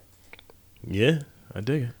toppings ever. Yeah, I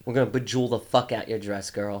dig it. We're gonna bejewel the fuck out your dress,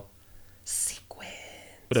 girl. Sequins.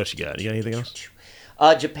 What else you got? You got anything else?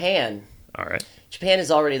 Japan. All right. Japan is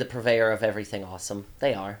already the purveyor of everything awesome.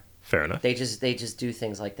 They are. Fair enough. They just do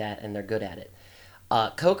things like that, and they're good at it.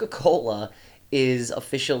 Coca-Cola is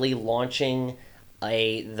officially launching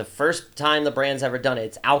the first time the brand's ever done it.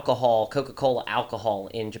 It's alcohol, Coca-Cola alcohol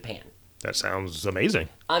in Japan. That sounds amazing.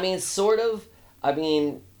 I mean, sort of. I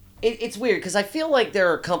mean, it's weird because I feel like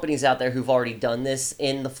there are companies out there who've already done this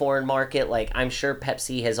in the foreign market. Like, I'm sure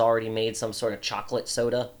Pepsi has already made some sort of chocolate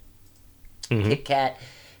soda. Kit Kat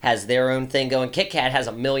has their own thing going. Kit Kat has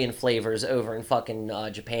 1 million flavors over in fucking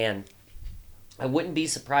Japan. I wouldn't be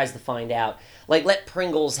surprised to find out. Like, let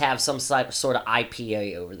Pringles have some sort of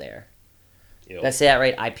IPA over there. Yep. Did I say that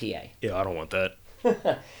right? IPA. Yeah, I don't want that.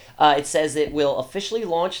 It says it will officially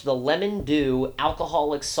launch the Lemon Dew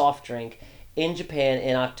alcoholic soft drink in Japan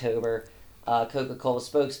in October. Coca-Cola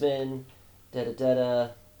spokesman.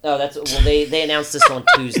 Oh, they announced this on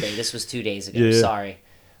Tuesday. This was 2 days ago. Yeah. Sorry,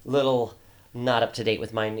 little not up to date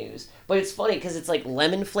with my news. But it's funny because it's like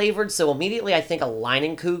lemon flavored, so immediately I think of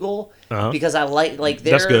Leinenkugel because I like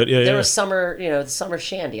That's good. Yeah, they're yeah. a summer the summer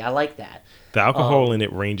shandy. I like that. The alcohol in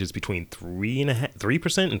it ranges between 3%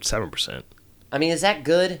 and 7%. I mean, is that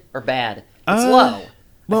good or bad? It's low.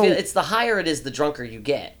 Well, it's the higher it is, the drunker you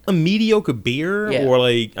get. A mediocre beer, Yeah. or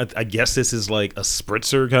like I guess this is like a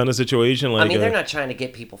spritzer kind of situation. Like I mean, they're not trying to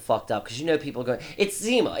get people fucked up because people going. It's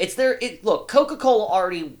Zima. Look, Coca-Cola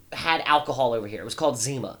already had alcohol over here. It was called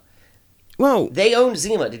Zima. Well, They owned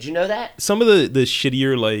Zima. Did you know that? some of the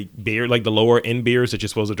shittier like beer, like the lower end beers that you're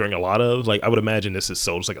supposed to drink a lot of, like I would imagine this is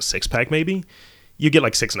sold as like a 6-pack maybe. You get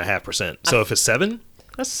like 6.5%. So if it's 7,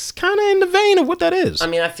 that's kind of in the vein of what that is. I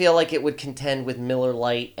mean, I feel like it would contend with Miller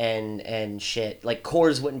Lite and shit. Like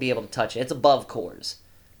Coors wouldn't be able to touch it. It's above Coors.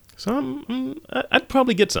 So I'd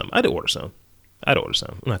probably get some. I'd order some. I'm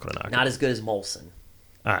not gonna knock it. Not as good as Molson.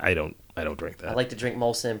 I don't drink that. I like to drink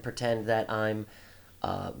Molson and pretend that I'm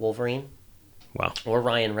Wolverine. Wow. Or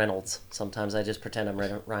Ryan Reynolds. Sometimes I just pretend I'm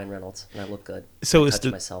Ryan Reynolds and I look good. So I it's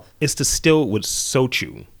touch myself. It's distilled with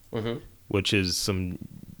sochu, Mm-hmm. which is some.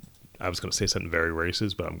 I was going to say something very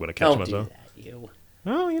racist, but I'm going to catch myself. Don't do that, you.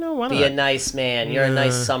 Oh, why not? Be a nice man. You're a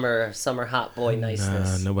nice summer hot boy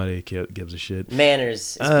niceness. Nobody gives a shit.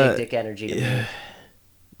 Manners is big dick energy to me.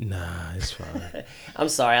 Nah, it's fine. I'm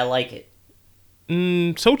sorry, I like it.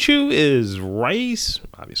 Sochu is rice,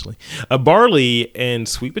 obviously. Barley and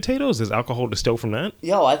sweet potatoes. Is alcohol distilled from that?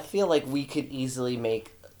 Yo, I feel like we could easily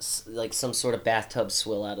make like some sort of bathtub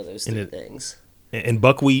swill out of those two things. And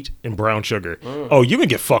buckwheat and brown sugar. Oh, you're going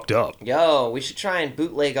to get fucked up. Yo, we should try and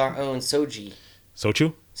bootleg our own soju.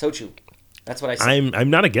 Sochu? Sochu. That's what I said. I'm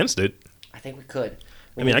not against it. I think we could.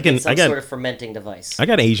 I mean, I got sort of fermenting device. I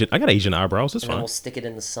got Asian eyebrows. That's and then fine. we'll stick it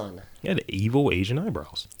in the sun. Yeah, the evil Asian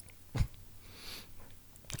eyebrows.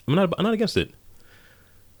 I'm not against it.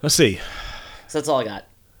 Let's see. So that's all I got.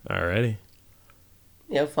 Alrighty.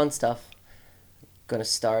 Fun stuff. Gonna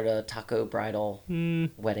start a taco bridal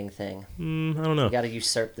wedding thing. I don't know. You gotta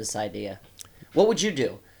usurp this idea. What would you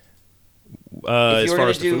do? As if you were far gonna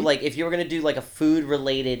as the do food? if you were gonna do like a food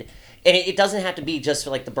related, and it doesn't have to be just for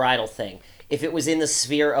like the bridal thing. If it was in the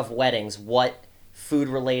sphere of weddings, what food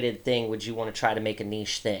related thing would you want to try to make a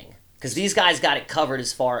niche thing? Because these guys got it covered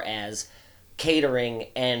as far as catering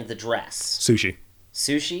and the dress. Sushi.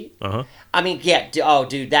 Sushi? Uh-huh. I mean, yeah. Oh,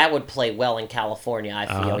 dude, that would play well in California, I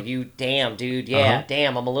feel. Damn, dude. Yeah,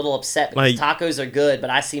 damn. I'm a little upset because tacos are good, but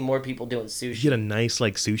I see more people doing sushi. You get a nice,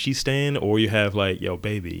 like, sushi stand, or you have, like, yo,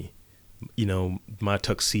 baby, my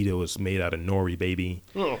tuxedo is made out of nori, baby.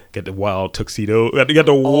 Got the wild tuxedo. Got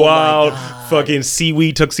the wild fucking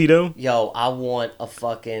seaweed tuxedo. Yo, I want a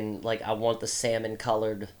fucking, I want the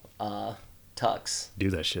salmon-colored tux. Do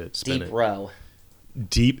that shit. Spin Deep it. row.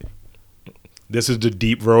 Deep. This is the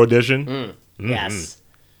deep row edition. Yes.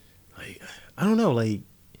 Like, I don't know. Like,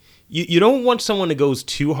 you don't want someone that goes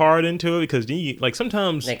too hard into it because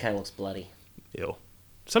sometimes. That kind of looks bloody. Ew.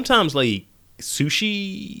 Sometimes like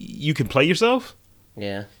sushi, you can play yourself.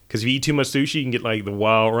 Yeah. Because if you eat too much sushi, you can get like the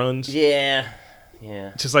wild runs. Yeah.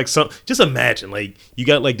 Yeah. Just like just imagine like you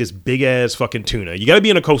got like this big ass fucking tuna. You got to be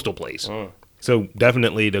in a coastal place. So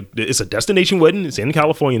definitely, it's a destination wedding. It's in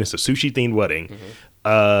California. And it's a sushi themed wedding.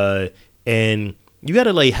 And you got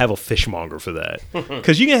to like have a fishmonger for that.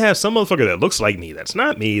 Because you can have some motherfucker that looks like me. That's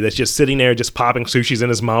not me. That's just sitting there just popping sushis in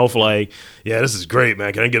his mouth like, yeah, this is great,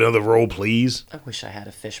 man. Can I get another roll, please? I wish I had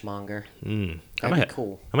a fishmonger. I That'd be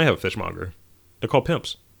cool. I might have a fishmonger. They're called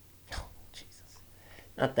pimps. Oh, Jesus.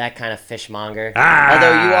 Not that kind of fishmonger. Ah!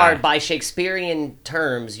 Although you are, by Shakespearean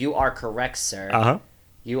terms, you are correct, sir. Uh-huh.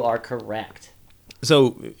 You are correct.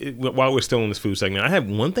 So, while we're still in this food segment, I have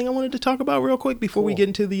one thing I wanted to talk about real quick before we get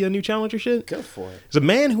into the new Challenger shit. Go for it. There's a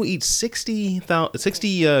man who eats 60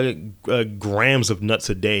 grams of nuts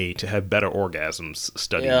a day to have better orgasms,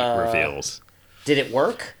 study reveals. Did it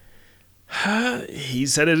work? He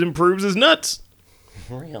said it improves his nuts.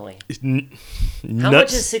 Really? Nuts. How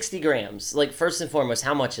much is 60 grams? Like, first and foremost,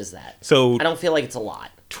 how much is that? So I don't feel like it's a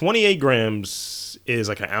lot. 28 grams is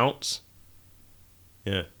like an ounce.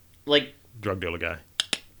 Yeah. Like, Drug dealer guy.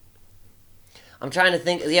 I'm trying to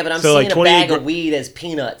think. Yeah, but I'm So, seeing like, a bag of weed as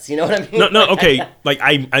peanuts. You know what I mean? No, okay. Like,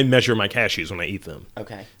 I measure my cashews when I eat them.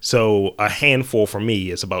 Okay. So a handful for me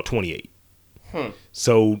is about 28.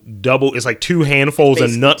 So double, it's like 2 handfuls of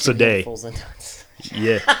nuts a day. Handfuls of nuts.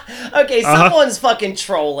 Yeah. Okay, someone's fucking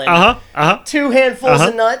trolling. 2 handfuls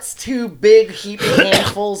of nuts, 2 big heaping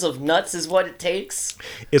handfuls of nuts is what it takes.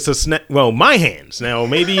 It's a snack. Well, my hands. Now,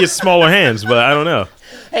 maybe it's smaller hands, but I don't know.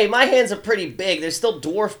 Hey, my hands are pretty big. They're still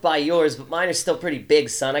dwarfed by yours, but mine are still pretty big,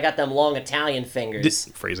 son. I got them long Italian fingers.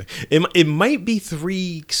 Phrasing. It might be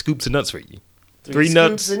 3 scoops of nuts for you. 3 scoops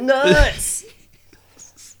nuts. Of nuts.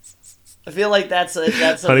 I feel like that's a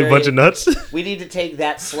Honey bunch of nuts. We need to take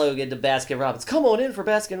that slogan to Baskin Robbins. Come on in for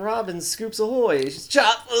Baskin Robbins Scoops Ahoy. It's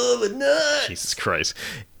chock full of nuts. Jesus Christ.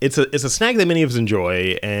 It's a snack that many of us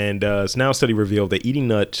enjoy, and it's now a study revealed that eating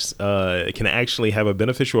nuts can actually have a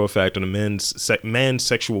beneficial effect on a man's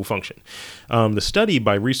sexual function. The study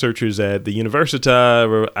by researchers at the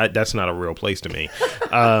Università, that's not a real place to me.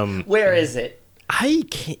 Where is it? I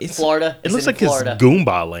can't. It's Florida. It looks like it's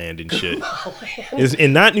Goomba land and shit. It's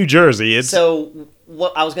and not New Jersey. It's so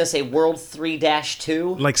what I was gonna say. World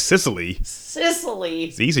 3-2. Like Sicily. Sicily.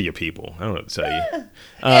 These are your people. I don't know what to tell you.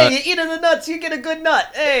 Hey, you eating the nuts, you get a good nut.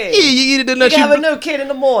 Hey, Yeah, you eat the nuts. You have a new kid in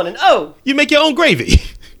the morning. Oh, you make your own gravy.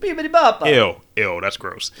 Bibbidi boppa. Ew, that's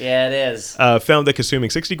gross. Yeah, it is. Found that consuming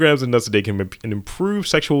 60 grams of nuts a day can improve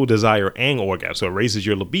sexual desire and orgasm. So it raises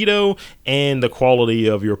your libido and the quality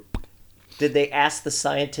of your. Did they ask the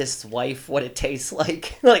scientist's wife what it tastes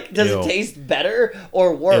like? Like, does Ew. it taste better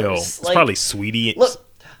or worse? Ew. It's like, probably sweetie. Look,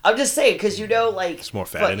 I'm just saying, because like, it's more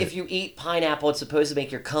fat in if it. you eat pineapple, it's supposed to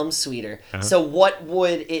make your cum sweeter. So what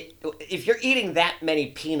would it, if you're eating that many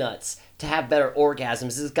peanuts to have better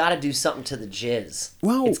orgasms, it's got to do something to the jizz.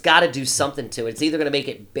 Well, it's got to do something to it. It's either going to make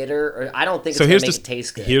it bitter, or I don't think it's going to make it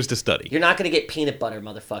taste good. Here's the study. You're not going to get peanut butter,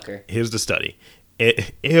 motherfucker. Here's the study.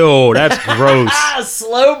 Ew, that's gross.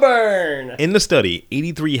 Slow burn. In the study,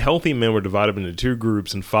 83 healthy men were divided into 2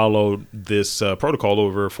 groups and followed this protocol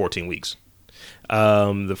over 14 weeks.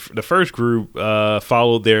 The first group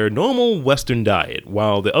followed their normal Western diet,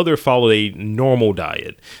 while the other followed a normal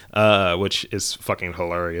diet, which is fucking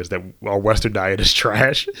hilarious that our Western diet is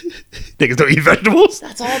trash. Niggas don't eat vegetables.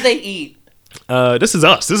 That's all they eat. This is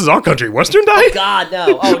us. This is our country. Western diet? Oh, God,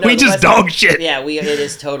 no. Oh, no. We just dog shit. Yeah, it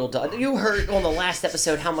is total dog. You heard on the last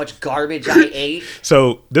episode how much garbage I ate.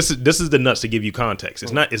 So this is the nuts to give you context.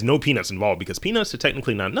 It's no peanuts involved because peanuts are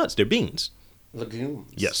technically not nuts. They're beans.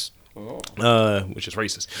 Legumes. Yes. Which is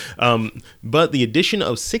racist. But the addition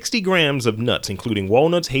of 60 grams of nuts, including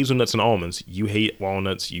walnuts, hazelnuts, and almonds. You hate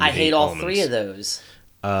walnuts. I hate all 3 of those.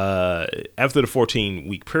 After the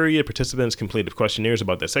 14-week period, participants completed questionnaires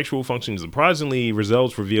about their sexual functions. Surprisingly,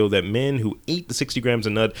 results revealed that men who ate the 60 grams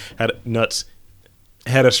of nuts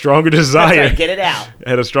had a stronger desire. That's right, get it out.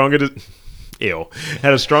 Had a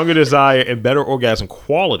stronger desire and better orgasm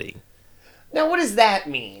quality. Now, what does that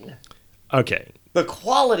mean? Okay. The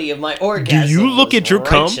quality of my orgasm. Do you look at your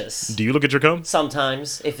righteous. cum? Do you look at your cum?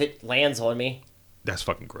 Sometimes, if it lands on me. That's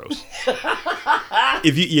fucking gross.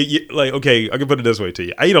 If you like, okay, I can put it this way to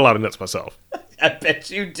you. I eat a lot of nuts myself. I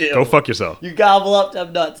bet you do. Go fuck yourself. You gobble up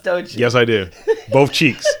them nuts, don't you? Yes, I do. Both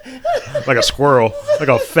cheeks. Like a squirrel. Like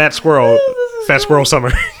a fat squirrel. Fat squirrel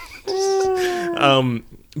summer.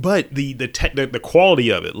 But the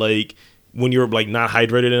quality of it, like when you're like not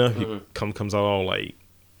hydrated enough, your cum comes out all like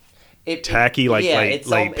tacky, like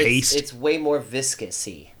paste. It's way more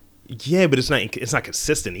viscous-y. Yeah, but it's not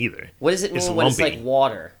consistent either. What does it mean when it's like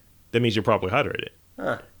water? That means you're properly hydrated.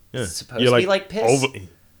 Huh. Yeah. It's supposed to be like piss?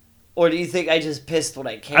 Or do you think I just pissed when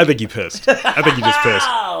I came? I think you pissed. I think you just pissed.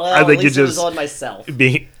 Well, I think at least it was on myself.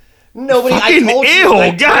 Nobody, fucking I told you.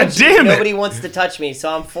 Ew, God damn it. Nobody wants to touch me,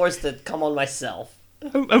 so I'm forced to come on myself.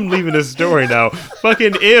 I'm leaving this story now.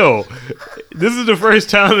 Fucking ill. This is the first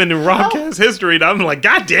time in the Rockcast history that I'm like,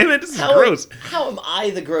 God damn it, this is gross. How am I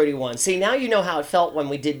the grody one? See, now you know how it felt when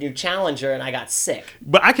we did New Challenger and I got sick.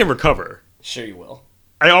 But I can recover. Sure you will.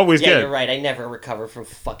 I always get. Yeah, you're right. I never recover from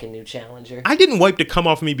fucking New Challenger. I didn't wipe the cum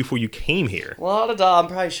off of me before you came here. Well, I'm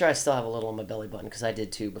probably sure I still have a little on my belly button because I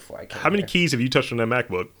did too before I came How many keys have you touched on that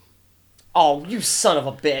MacBook? Oh, you son of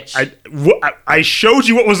a bitch. I showed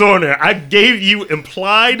you what was on there. I gave you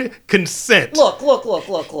implied consent. Look.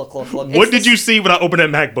 What did you see when I opened that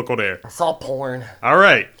MacBook on there? I saw porn. All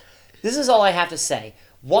right. This is all I have to say.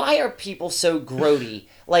 Why are people so grody?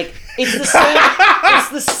 Like, it's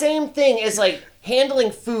the same thing as like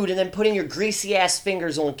handling food and then putting your greasy ass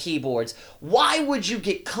fingers on keyboards. Why would you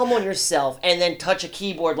get cum on yourself and then touch a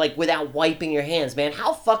keyboard like without wiping your hands, man?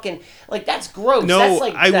 How fucking like that's gross. No, that's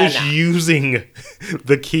like, I was using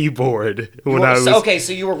the keyboard when I was. Okay,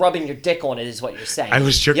 so you were rubbing your dick on it, is what you're saying. I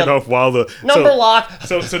was jerking off while the number lock.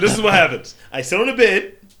 So this is what happens. I sit on the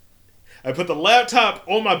bed. I put the laptop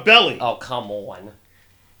on my belly. Oh, come on.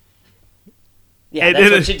 Yeah,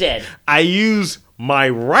 that's what you did. I use my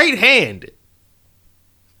right hand.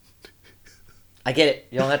 I get it.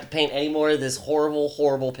 You don't have to paint any more of this horrible,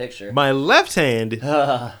 horrible picture. My left hand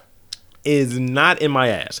is not in my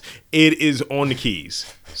ass. It is on the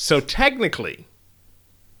keys. So technically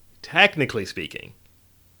speaking,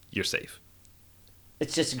 you're safe.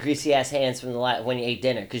 It's just greasy ass hands from when you ate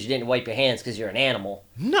dinner because you didn't wipe your hands because you're an animal.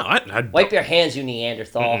 No, I wipe your hands, you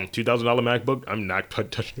Neanderthal. $2,000 MacBook. I'm not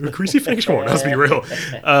touching a greasy finish corn. Let's be real.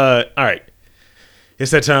 All right, it's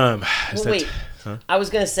that time. Wait. Huh? I was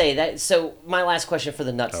gonna say that. So my last question for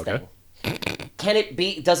the nuts thing: can it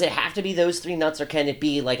be? Does it have to be those 3 nuts, or can it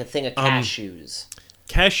be like a thing of cashews?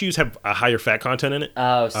 Cashews have a higher fat content in it.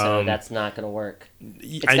 Oh, so that's not gonna work.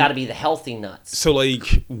 It's got to be the healthy nuts. So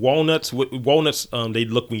like walnuts, they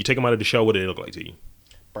look when you take them out of the shell. What do they look like to you?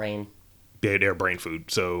 Brain. They're brain food.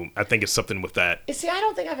 So I think it's something with that. See, I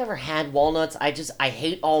don't think I've ever had walnuts. I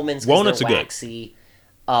hate almonds because they're waxy.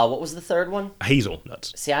 What was the third one?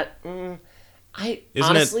 Hazelnuts. See, Isn't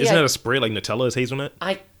that a spray like Nutella is hazelnut?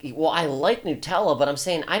 I like Nutella, but I'm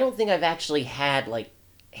saying I don't think I've actually had like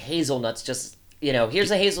hazelnuts. Just here's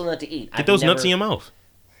a hazelnut to eat. Get those nuts in your mouth.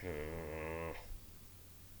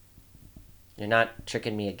 You're not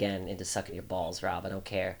tricking me again into sucking your balls, Rob. I don't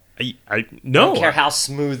care. No. I don't care how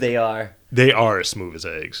smooth they are. They are as smooth as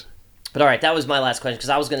eggs. But all right, that was my last question because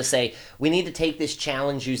I was going to say we need to take this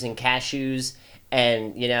challenge using cashews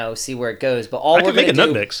and see where it goes. But all we're going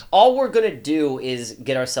to do is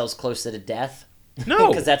get ourselves closer to death. No,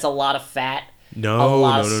 because that's a lot of fat. No, a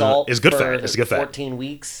lot of salt. It's good fat. It's good fat. 14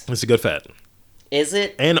 weeks. It's a good fat. Is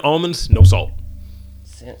it? And almonds, no salt.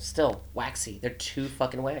 Still waxy. They're too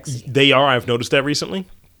fucking waxy. They are. I've noticed that recently.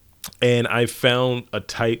 And I found a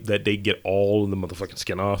type that they get all the motherfucking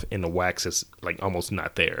skin off, and the wax is like almost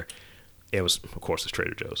not there. It was, of course, it's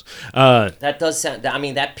Trader Joe's. That does sound. I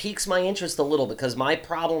mean, that piques my interest a little because my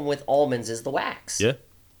problem with almonds is the wax. Yeah,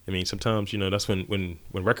 I mean, sometimes that's when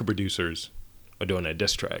record producers are doing their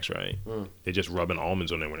diss tracks, right? They're just rubbing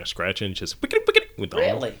almonds on there when they're scratching, just wicked with the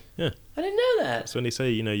almonds. Really? Yeah, I didn't know that. That's when they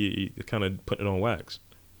say you're kind of putting it on wax.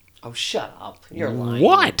 Oh, shut up! You're lying.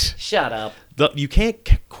 What? Shut up! You can't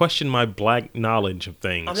question my black knowledge of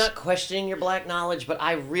things. I'm not questioning your black knowledge, but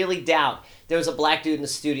I really doubt there was a black dude in the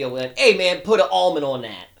studio went, "Hey, man, put an almond on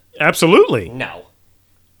that." Absolutely. No.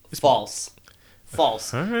 False.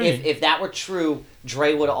 False. Right. If that were true,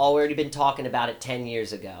 Dre would have already been talking about it 10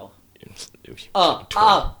 years ago.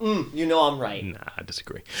 You know I'm right. Nah, I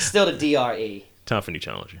disagree. Still the DRE. Time for a new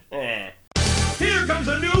challenger. Here comes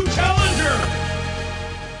a new challenger!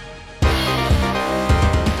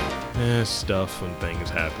 Stuff when things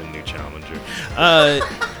happen, new challenger.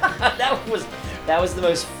 That was the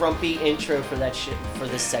most frumpy intro for that shit for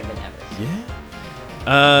this segment ever.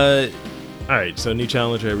 Yeah. All right, so new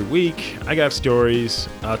challenger every week. I got stories.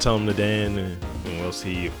 I'll tell them to Dan, and we'll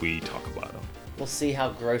see if we talk about them. We'll see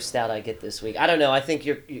how grossed out I get this week. I don't know. I think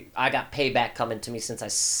I got payback coming to me since I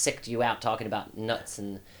sicked you out talking about nuts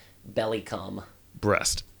and belly cum.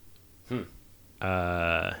 Breast.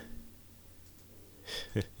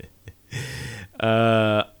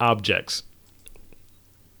 Objects.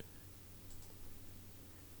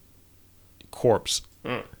 Corpse.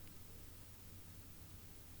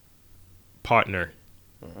 Partner.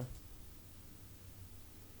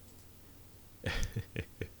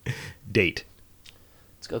 Date.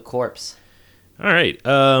 Let's go corpse. All right.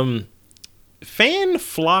 Fan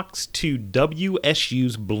flocks to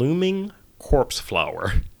WSU's blooming corpse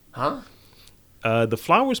flower. Huh? The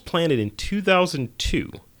flower was planted in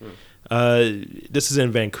 2002. This is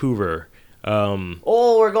in Vancouver.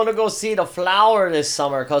 We're going to go see the flower this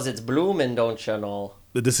summer because it's blooming, don't you know?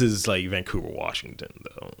 This is like Vancouver, Washington,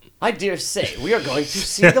 though. I dare say, we are going to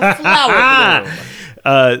see the flower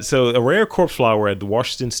bloom. So a rare corpse flower at the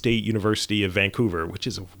Washington State University of Vancouver, which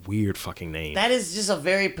is a weird fucking name. That is just a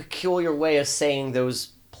very peculiar way of saying those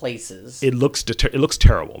places. It looks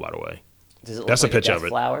terrible, by the way. Does it look That's like a picture dead of it.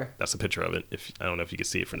 Flower? That's a picture of it. I don't know if you can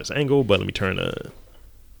see it from this angle, but let me turn.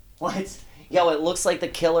 What? Yo, it looks like the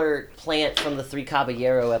killer plant from the Three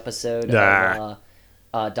Caballero episode of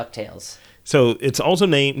DuckTales. So it's also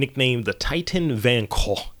nicknamed the Titan Van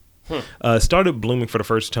Gogh. Started blooming for the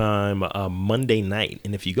first time Monday night,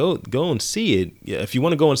 and if you go and see it, if you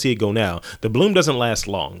want to go and see it, go now. The bloom doesn't last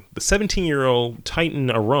long. The 17-year-old Titan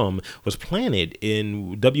arum was planted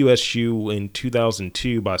in WSU in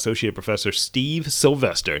 2002 by Associate Professor Steve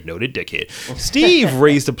Sylvester, noted dickhead. Steve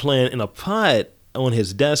raised the plant in a pot on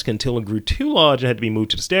his desk until it grew too large and had to be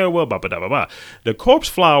moved to the stairwell. Blah, blah, blah, blah, blah. The corpse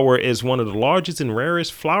flower is one of the largest and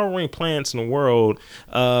rarest flowering plants in the world,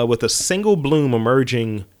 with a single bloom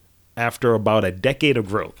emerging after about a decade of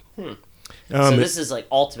growth. So this is like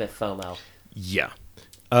ultimate FOMO. Yeah.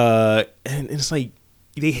 And it's like,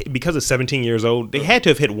 because it's 17 years old, they had to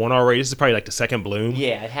have hit one already. This is probably like the second bloom.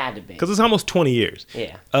 Yeah, it had to be. Because it's almost 20 years.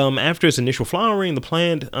 Yeah. After its initial flowering, the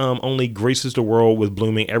plant only graces the world with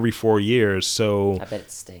blooming every 4 years. So I bet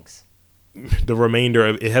it stinks. The remainder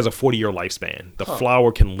of it has a 40-year lifespan. The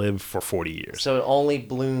flower can live for 40 years. So it only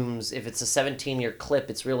blooms, if it's a 17-year clip,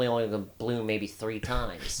 it's really only going to bloom maybe 3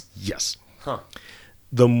 times. Yes. Huh.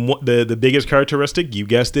 The biggest characteristic, you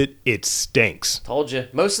guessed it, it stinks. Told you.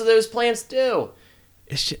 Most of those plants do.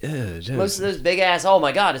 It's just, Most of those big ass, oh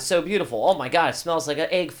my god, it's so beautiful. Oh my god, it smells like an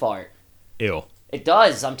egg fart. Ew. It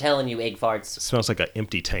does, I'm telling you, egg farts. It smells like an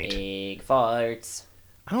empty taint. Egg farts.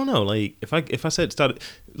 I don't know, like, if I said started,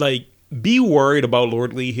 like, be worried about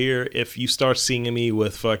Lord Lee here if you start seeing me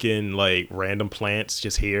with fucking, like, random plants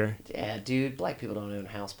just here. Yeah, dude, black people don't own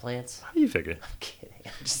house plants. How do you figure? I'm kidding.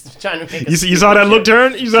 I'm just trying to make a You saw that look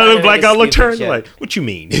turn? You saw that black guy look turn? joke. Like, what you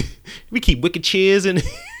mean? We keep wicked cheers and...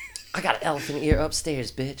 I got an elephant ear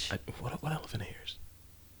upstairs, bitch. What elephant ears?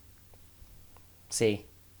 See,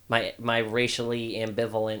 my racially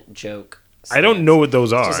ambivalent joke. I don't know what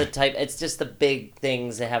those It's are. just a type. It's just the big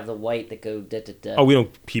things that have the white that go da da da. Oh, we don't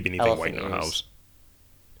keep anything Elephant white in our ears. house.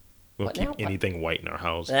 We don't What keep now? anything white in our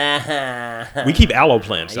house. we We keep aloe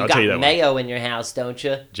plants. You I'll got tell you that. mayo in your house, don't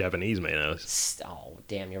you? Japanese mayonnaise. Oh,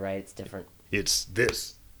 damn, you're right. It's different. It's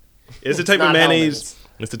this. It's the type of not mayonnaise. almonds.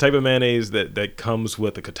 It's the type of mayonnaise that comes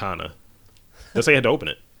with a katana. That's why you had to open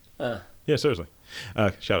it. Yeah, seriously.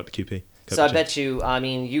 Shout out to QP. So I bet you, I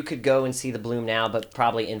mean, you could go and see the bloom now, but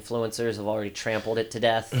probably influencers have already trampled it to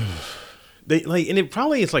death. They like, and it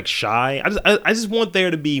probably is like shy. I just want there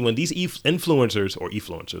to be when these influencers or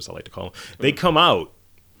effluencers, I like to call them, they come out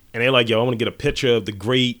and they're like, "Yo, I want to get a picture of the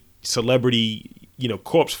great celebrity,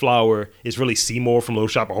 corpse flower." It's really Seymour from Little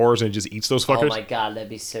Shop of Horrors and just eats those fuckers. Oh my god, that'd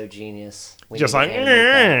be so genius. We Just need to like,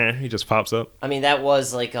 animate that. he just pops up. I mean, that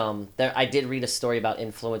was like, I did read a story about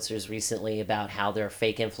influencers recently about how there are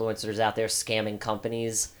fake influencers out there scamming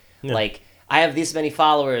companies. Yeah. Like, I have these many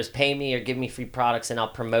followers, pay me or give me free products and I'll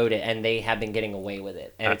promote it, and they have been getting away with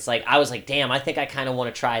it. And it's like, I was like, damn, I think I kind of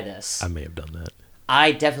want to try this. I may have done that.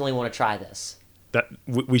 I definitely want to try this. That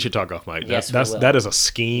we should talk off mic. Yes, That we will. is a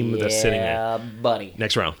scheme that's sitting there. Yeah, buddy.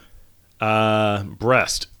 Next round.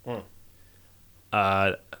 Breast. Okay,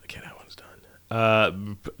 that one's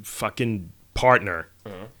done. Fucking partner.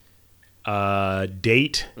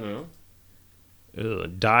 Date.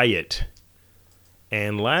 Diet.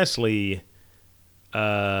 And lastly,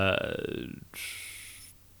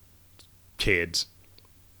 kids.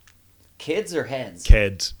 Kids or heads?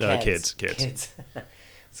 Kids. Kids. Kids.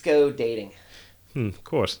 Let's go dating. Of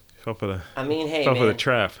course. Fell for the, I mean, hey, fell man. for the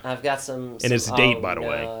trap. I've got some And it's date, by the no.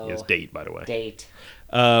 way. It's date, by the way. Date.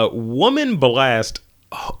 Woman blasts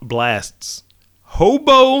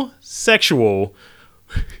hobosexual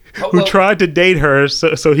who tried to date her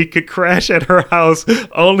so he could crash at her house,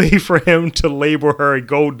 only for him to label her a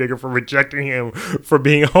gold digger for rejecting him for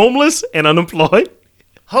being homeless and unemployed.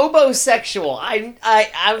 Hobosexual.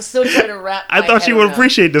 I'm still trying to wrap. I thought you would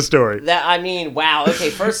appreciate this story. That. I mean, wow. Okay,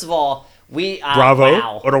 first of all, we Bravo.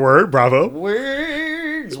 Wow. Or the word, bravo.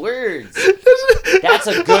 Words. That's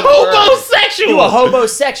a good Hobosexual. word. You a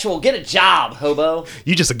hobosexual. Get a job, hobo.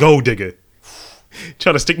 You just a gold digger.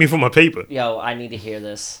 Trying to stick me for my paper. Yo, I need to hear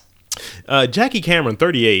this. Jackie Cameron,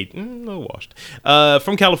 38, no washed,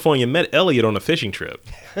 from California, met Elliot on a fishing trip.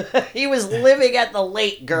 He was living at the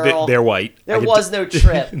lake, girl. They're white. There was no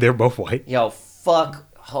trip. They're both white. Yo, fuck.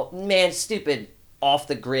 Man, stupid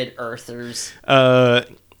off-the-grid earthers.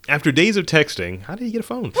 After days of texting, how did he get a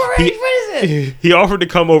phone? What is it? He offered to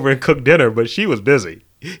come over and cook dinner, but she was busy.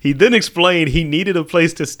 He then explained he needed a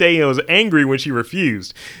place to stay and was angry when she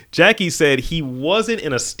refused. Jackie said he wasn't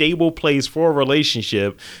in a stable place for a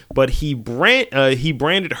relationship, but he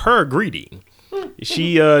branded her greedy.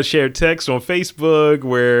 She shared texts on Facebook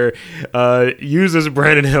where users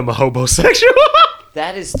branded him a hobosexual.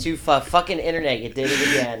 That is too fucking internet. You did it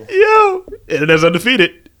again. Yo, and that's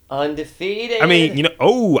undefeated. Undefeated. I mean,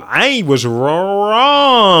 I was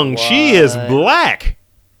wrong. She is black.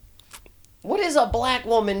 What is a black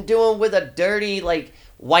woman doing with a dirty, like,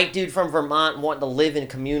 white dude from Vermont wanting to live in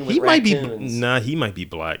commune with He might be raccoons. he might be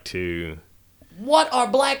black too. What are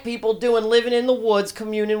black people doing living in the woods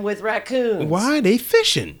communing with raccoons? Why are they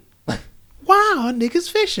fishing? Why are niggas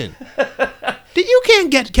fishing? You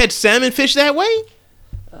can't catch salmon fish that way.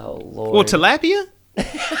 Oh, Lord. Or tilapia?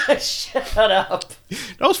 Shut up.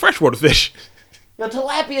 Those freshwater fish. No,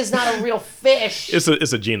 tilapia is not a real fish. It's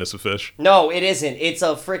a genus of fish. No, it isn't. It's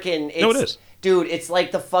a freaking... No, it is. Dude, it's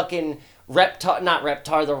like the fucking the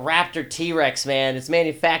raptor T-Rex, man. It's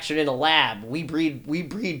manufactured in a lab. We breed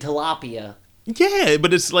tilapia. Yeah,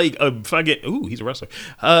 but it's like a fucking... Ooh, he's a wrestler.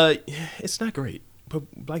 It's not great.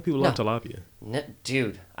 But black people love tilapia. No,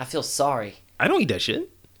 dude, I feel sorry. I don't eat that shit.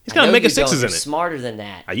 It's got omega-6s in You're it. smarter than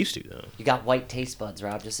that. I used to, though. You got white taste buds,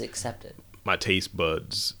 Rob. Just accept it. My taste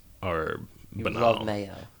buds are You banal. love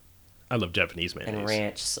mayo. I love Japanese mayonnaise. And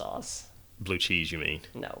ranch sauce. Blue cheese, you mean?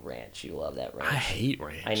 No, ranch. You love that ranch. I hate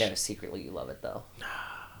ranch. I know, secretly you love it, though. Nah.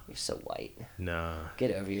 You're so white. Nah. Get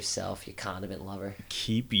over yourself, you condiment lover.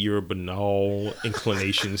 Keep your banal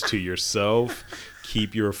inclinations to yourself.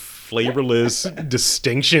 Keep your flavorless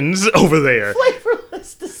distinctions over there.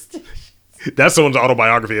 Flavorless distinctions. That's someone's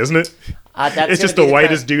autobiography, isn't it? It's just the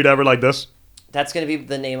whitest dude ever like this. That's going to be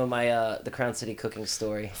the name of my the Crown City cooking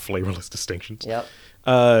story. Flavorless distinctions. Yep.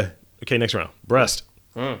 Okay, next round. Breast.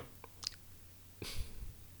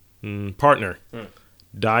 Partner.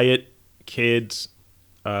 Diet. Kids.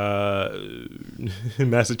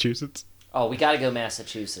 Massachusetts. Oh, we got to go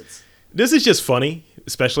Massachusetts. This is just funny,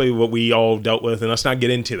 especially what we all dealt with, and let's not get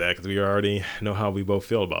into that because we already know how we both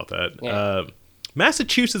feel about that. Yeah.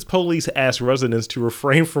 Massachusetts police ask residents to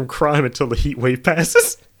refrain from crime until the heat wave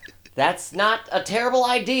passes. That's not a terrible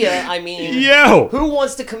idea. I mean, Yo! Who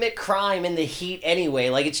wants to commit crime in the heat anyway?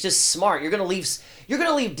 Like, it's just smart. You're gonna leave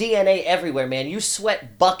DNA everywhere, man. You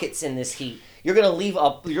sweat buckets in this heat. You're gonna leave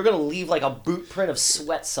like a boot print of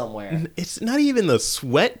sweat somewhere. It's not even the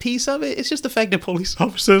sweat piece of it. It's just the fact that police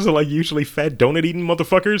officers are like usually fat donut eating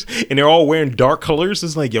motherfuckers, and they're all wearing dark colors.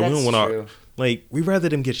 It's like, yo, we don't want to. Like, we rather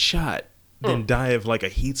them get shot than die of like a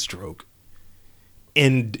heat stroke.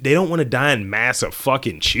 And they don't want to die in mass of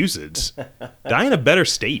fucking Massachusetts. Die in a better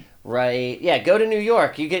state. Right. Yeah, go to New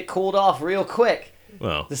York. You get cooled off real quick.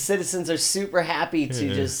 Well, the citizens are super happy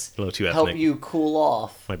to just a little too help ethnic. you cool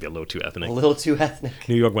off. Might be a little too ethnic. A little too ethnic.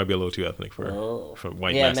 New York might be a little too ethnic for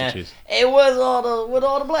white Massachusetts. Man. It was with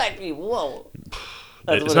all the black people. Whoa.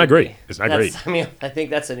 It's not great. It's not great. I mean, I think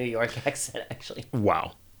that's a New York accent, actually.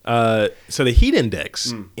 Wow. So the heat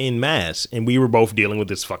index in Mass, and we were both dealing with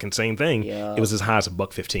this fucking same thing. Yeah. It was as high as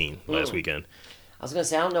 $115 last weekend. I was gonna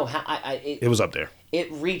say, I don't know how. It was up there.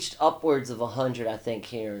 It reached upwards of 100, I think,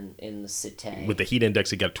 here in the city. With the heat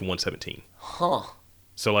index, it got to 117. Huh.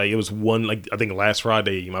 So like it was I think last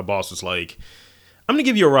Friday, my boss was like, "I'm gonna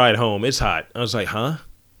give you a ride home. It's hot." I was like, "Huh?"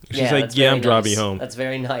 She's like, "Yeah, I'm driving you home." That's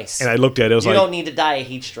very nice. And I looked at it. It was you like, don't need to die of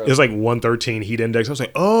heat stroke. It was like 113 heat index. I was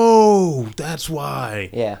like, "Oh, that's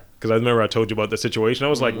why." Yeah. Because I remember I told you about the situation. I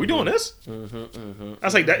was like, "We doing this?" I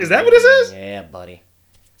was like, "Is that what this is?" Yeah, buddy.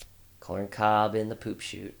 Corn cob in the poop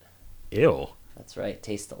chute. Ew. That's right.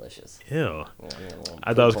 Tastes delicious. Ew.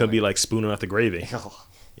 I thought it was going to be like spooning out the gravy.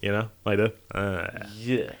 You know? Like that?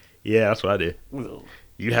 Yeah. Yeah, that's what I did. Ugh.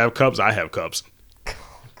 You have cups, I have cups. Oh,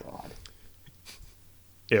 God.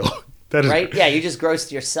 Ew. That is, right? Yeah, you just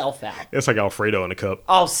grossed yourself out. It's like Alfredo in a cup.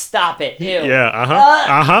 Oh, stop it. Ew.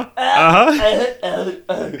 Yeah,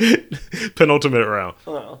 Penultimate round.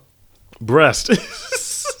 Oh. Breast.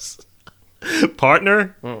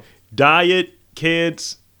 Partner. Diet.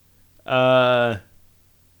 Kids.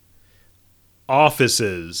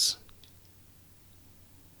 Offices.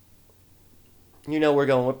 You know we're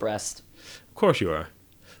going with breast. Of course you are.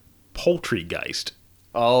 Poultrygeist.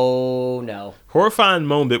 Oh, no. Horrifying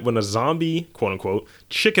moment when a zombie, quote-unquote,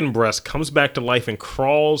 chicken breast comes back to life and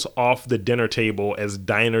crawls off the dinner table as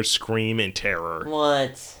diners scream in terror.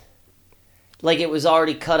 What? Like it was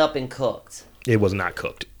already cut up and cooked. It was not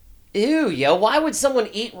cooked. Ew, yo. Why would someone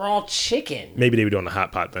eat raw chicken? Maybe they were doing the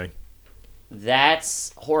hot pot thing.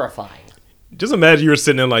 That's horrifying. Just imagine you were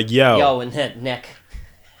sitting there like, yo. Yo, and that neck.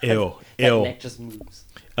 Ew. That neck just moves.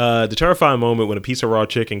 The terrifying moment when a piece of raw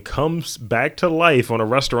chicken comes back to life on a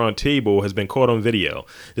restaurant table has been caught on video.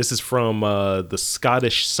 This is from the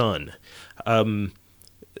Scottish Sun.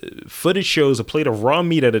 Footage shows a plate of raw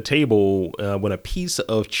meat at a table when a piece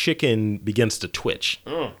of chicken begins to twitch.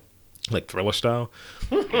 Like Thriller style.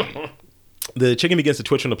 The chicken begins to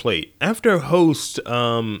twitch on the plate. After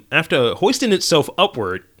hoisting itself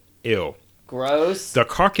upward, ew. Gross. The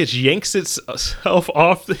carcass yanks itself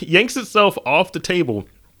off the table.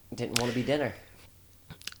 Didn't want to be dinner.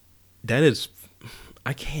 That is,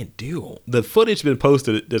 I can't do. The footage been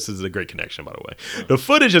posted. This is a great connection, by the way. The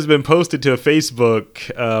footage has been posted to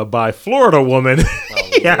Facebook by Florida woman,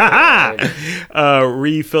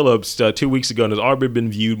 Ree Phillips, 2 weeks ago, and has already been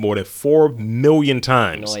viewed more than 4 million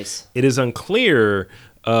times. Nice. It is unclear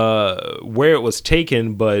where it was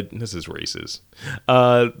taken, but this is racist.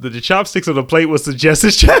 The chopsticks on the plate was suggested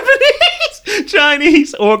Japanese,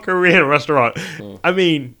 Chinese, or Korean restaurant. I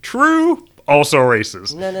mean, true. Also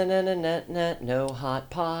racist. No hot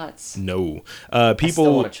pots. No. I People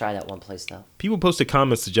still want to try that one place though. People posted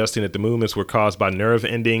comments suggesting that the movements were caused by nerve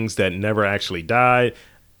endings that never actually died.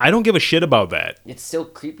 I don't give a shit about that. It's still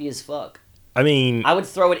creepy as fuck. I mean, I would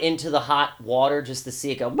throw it into the hot water just to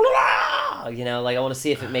see it go. Blah! You know, like I want to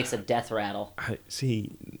see if it makes a death rattle.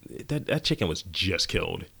 That chicken was just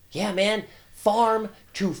killed. Yeah, man. Farm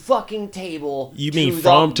to fucking table. You mean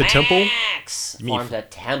farm to temple? Farm to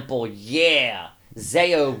temple, yeah.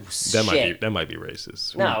 Zayo shit. That might be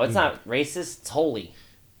racist. No, it's not racist. It's holy.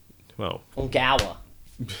 Well. Ungawa.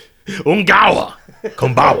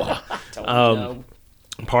 Kumbawa. Don't know.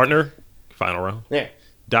 Partner. Final round. There.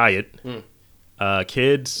 Diet.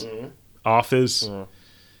 Kids. Office.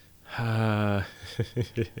 Water.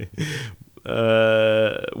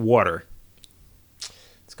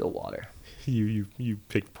 Let's go water. You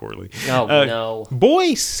picked poorly. No.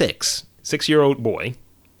 Boy 6-year-old boy,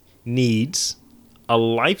 needs a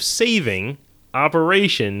life-saving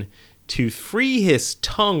operation to free his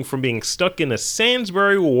tongue from being stuck in a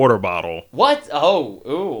Sainsbury water bottle. What? Oh,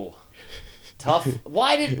 ooh. Tough.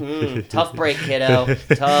 Why did... tough break, kiddo.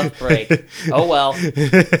 Tough break. Oh, well.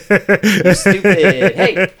 You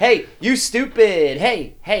stupid. Hey, you stupid.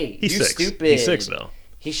 Hey, He's you 6. stupid. He's 6, though.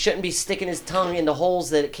 He shouldn't be sticking his tongue into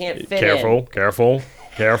holes that it can't fit in.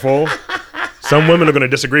 Careful. Some women are going to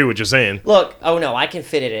disagree with what you're saying. Look, oh no, I can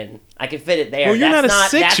fit it in. I can fit it there. Well, you're not a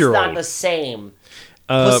 6-year-old. That's not the same.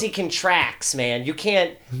 Pussy contracts, man. You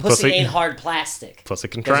can't... Pussy ain't hard plastic. Pussy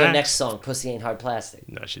There's contracts. our next song, Pussy Ain't Hard Plastic.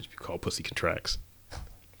 No, it should be called Pussy Contracts.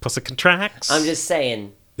 Pussy Contracts? I'm just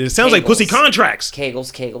saying. It sounds like Pussy Contracts.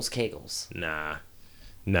 Kegels. Nah.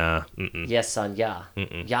 Mm-mm. Yes, son, yeah.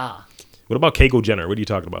 Mm-mm. Yeah. What about Kegel Jenner? What are you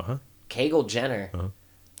talking about, huh? Kegel Jenner. Uh-huh.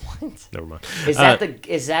 What? Never mind.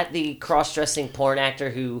 Is that the cross-dressing porn actor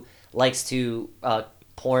who likes to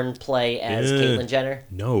porn play as Caitlyn Jenner?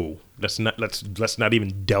 No. Let's not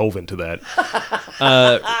even delve into that.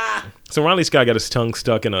 So Riley Scott got his tongue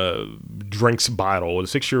stuck in a drinks bottle. The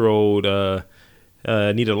 6-year-old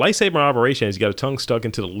needed a lifesaver operation. He's got his tongue stuck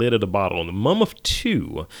into the lid of the bottle. And the mom of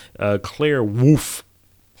 2, Claire Woof,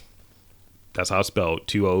 that's how it's spelled,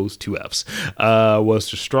 2 O's, 2 F's, was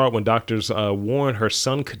distraught when doctors warned her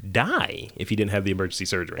son could die if he didn't have the emergency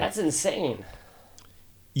surgery. That's insane.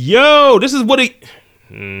 Yo, this is what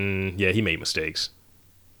yeah, he made mistakes.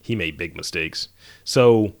 He made big mistakes.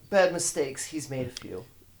 So Bad mistakes. He's made a few.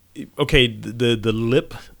 Okay, the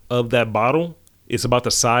lip of that bottle is about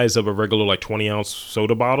the size of a regular 20-ounce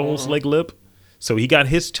soda bottle's like lip. So he got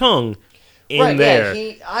his tongue in there.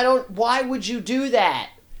 Yeah, why would you do that?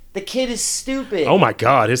 The kid is stupid. Oh my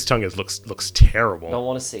God, his tongue looks terrible. Don't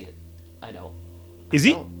want to see it. I don't. Is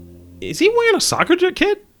he wearing a soccer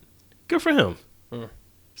kit? Good for him.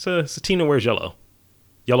 So it's a team that wears yellow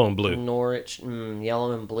and blue. Norwich,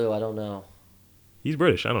 yellow and blue. I don't know. He's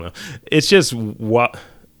British. I don't know. It's just what.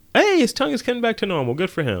 Hey, his tongue is coming back to normal. Good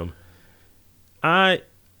for him.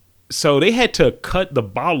 So they had to cut the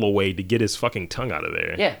bottle away to get his fucking tongue out of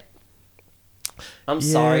there. Yeah. I'm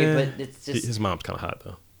sorry, but it's just... His mom's kind of hot,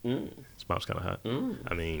 though. His mom's kind of hot.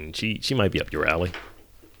 I mean, she might be up your alley.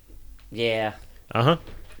 Yeah. Uh-huh.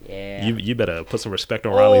 Yeah. You better put some respect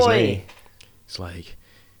on Riley's name. It's like...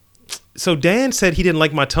 So Dan said he didn't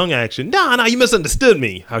like my tongue action. Nah, you misunderstood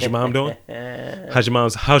me. How's your mom doing? How's your mom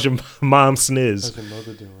sniz? How's your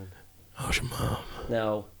mother doing? How's your mom?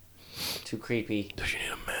 No. Too creepy. Does she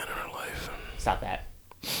need a man in her life? Stop that.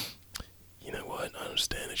 You know what? I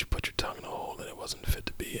understand that you put your tongue in a hole that it wasn't fit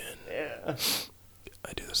to be in. Yeah.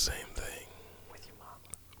 I do the same thing. With your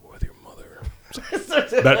mom. With your mother.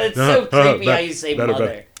 It's so creepy how you say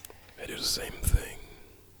mother. I do the same thing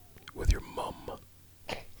with your mom.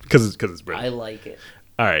 Because it's British. I like it.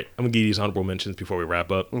 All right. I'm going to give you these honorable mentions before we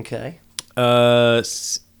wrap up. Okay.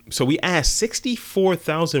 So we asked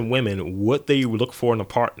 64,000 women what they look for in a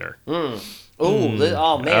partner. Oh,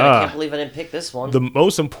 man, I can't believe I didn't pick this one. The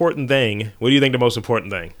most important thing, what do you think the most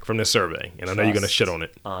important thing from this survey? And I know you're going to shit on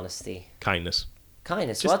it. Honesty. Kindness.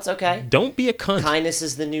 Kindness. Well, that's okay. Don't be a cunt. Kindness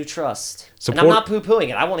is the new trust. Support- And I'm not poo-pooing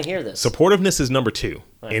it. I want to hear this. Supportiveness is number 2,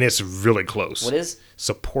 Right. and it's really close. What is?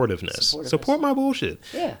 Supportiveness. Support my bullshit.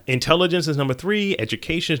 Yeah. Intelligence is number 3.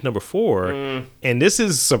 Education is number 4. And this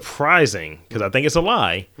is surprising because I think it's a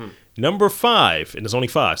lie. Number 5, and there's only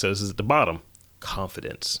 5, so this is at the bottom.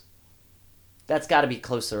 Confidence. That's got to be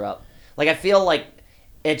closer up. Like, I feel like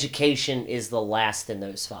education is the last in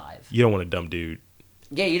those 5. You don't want a dumb dude.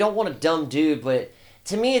 Yeah, you don't want a dumb dude, but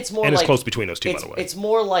to me it's more And like... it's close between those two, by the way. It's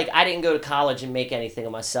more like I didn't go to college and make anything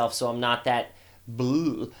of myself, so I'm not that...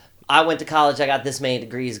 Blue. I went to college, I got this many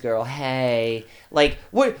degrees, girl. Hey. Like,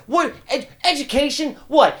 education?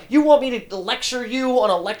 What? You want me to lecture you on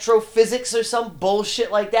electrophysics or some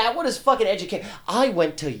bullshit like that? What is fucking education? I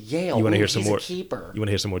went to Yale. You want to hear some He's more? a keeper. You want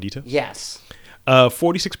to hear some more detail? Yes.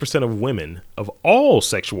 46% of women of all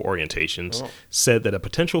sexual orientations said that a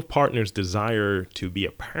potential partner's desire to be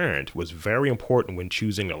a parent was very important when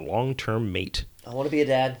choosing a long-term mate. I want to be a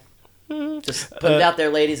dad. Just put it out there,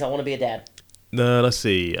 ladies. I want to be a dad. Let's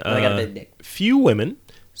see. I got a big dick. Few women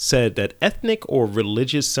said that ethnic or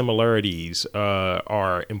religious similarities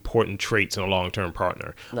are important traits in a long-term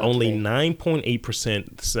partner. Not Only me.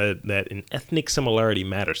 9.8% said that an ethnic similarity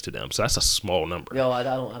matters to them. So that's a small number. No, I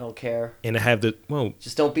don't care. And to have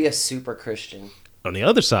Just don't be a super Christian. on the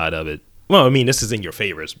other side of it, well, I mean, this is in your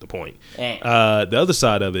favor is the point. The other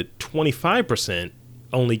side of it, 25%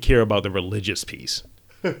 only care about the religious piece.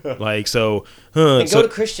 Like, so... And go to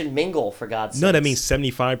Christian Mingle, for God's sake. No, that means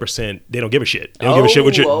 75%, they don't give a shit. They don't give a shit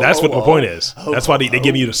what you... That's what the point is. That's why they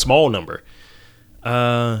give you the small number.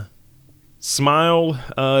 Smile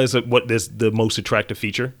is what is the most attractive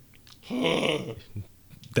feature.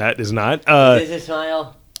 That is not. Is it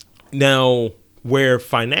smile? Now, where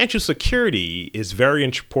financial security is very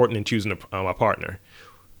important in choosing a partner,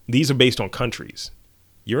 these are based on countries.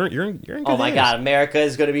 You're in good Oh my hands. God, America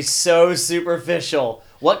is going to be so superficial.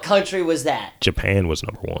 What country was that? Japan was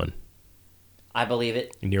number 1. I believe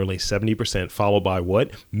it. Nearly 70%, followed by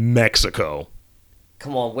what? Mexico.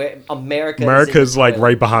 Come on, where America's like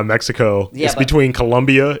right behind Mexico. Yeah, it's but- between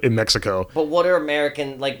Colombia and Mexico. But what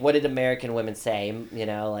did American women say? You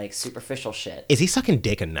know, like superficial shit. Is he sucking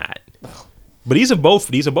dick or not? But these are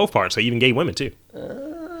both parts, so even gay women too.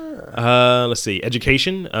 Let's see.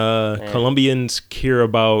 Education. Colombians care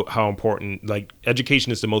about how important, like,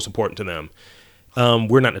 education is the most important to them.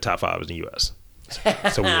 We're not in the top 5 in the U.S.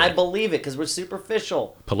 So I believe it because we're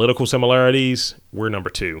superficial. Political similarities, we're number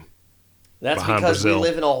 2. That's Behind because Brazil. we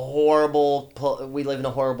live in a horrible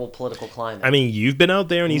political climate. I mean, you've been out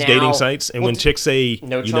there on these Now- dating sites, and well, when chicks say,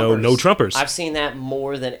 no no Trumpers. I've seen that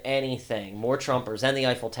more than anything. More Trumpers and the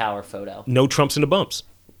Eiffel Tower photo. No Trumps in the bumps.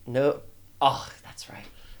 No. Oh, that's right.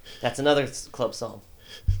 That's another club song.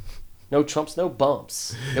 No Trumps, no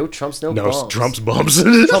bumps. No Trumps, no bumps. No Trump's bumps.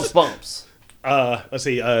 Trump's bumps. Let's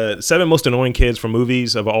see. 7 most annoying kids from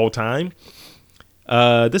movies of all time.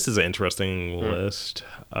 This is an interesting list.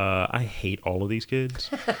 I hate all of these kids.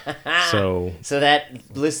 So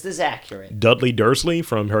that list is accurate. Dudley Dursley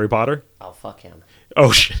from Harry Potter. Oh, fuck him.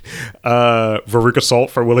 Oh shit. Veruca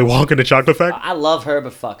Salt from Willy Wonka and the Chocolate Factory. I love her,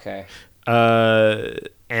 but fuck her.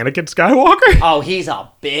 Anakin Skywalker. Oh, he's a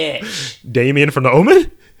bitch. Damien from The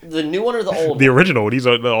Omen. The new one or the old The one? original. These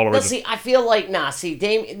are all original. Let's see, I feel like,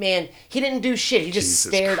 Damien, man, he didn't do shit. He just Jesus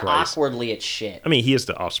stared Christ. awkwardly at shit. I mean, he is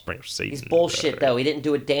the offspring of Satan. He's bullshit, though. He didn't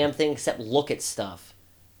do a damn thing except look at stuff.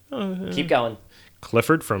 Keep going.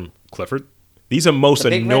 Clifford from Clifford. These are most The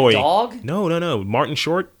big red annoying. dog? No. Martin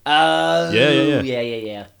Short. Oh, Yeah.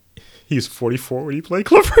 yeah. He's 44 when he played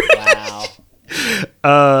Clifford.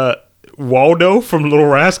 Wow. Waldo from Little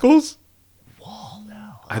Rascals.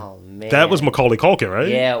 Oh, man. That was Macaulay Culkin, right?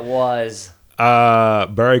 Yeah, it was.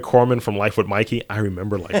 Barry Corman from Life with Mikey. I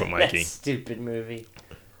remember Life with That Mikey. stupid movie.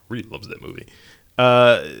 Really loves that movie.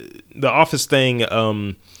 The Office thing.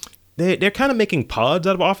 They're kind of making pods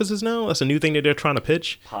out of offices now. That's a new thing that they're trying to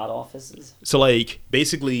pitch. Pod offices? So like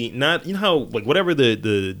basically not, you know how like whatever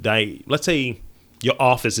let's say your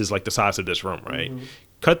office is like the size of this room, right? Mm-hmm.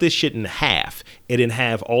 Cut this shit in half and then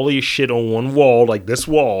have all of your shit on one wall, like this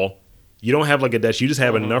wall. You don't have like a desk. You just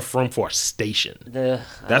have enough room for a station.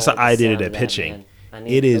 That's the idea that they're pitching. Man. I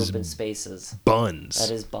need open spaces. Buns.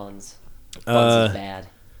 That is buns. Buns is bad.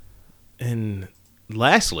 And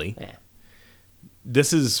lastly, Yeah.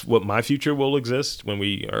 this is what my future will exist when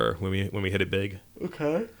we hit it big.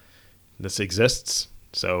 Okay. This exists.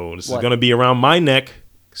 So this What? is going to be around my neck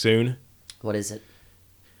soon. What is it?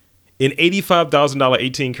 An $85,000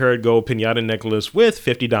 18-karat gold pinata necklace with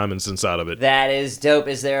 50 diamonds inside of it. That is dope.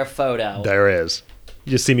 Is there a photo? There is.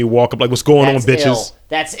 You just see me walk up like, what's going on, bitches? Ill.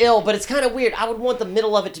 That's ill, but it's kind of weird. I would want the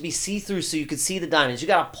middle of it to be see-through so you could see the diamonds. You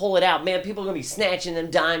got to pull it out. Man, people are going to be snatching them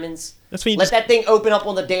diamonds. That's when you Let that thing open up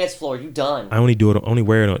on the dance floor. You done. I only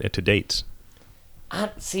wear it to dates.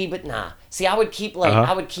 See, but nah. See, I would keep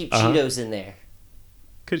Cheetos in there.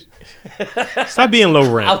 Stop being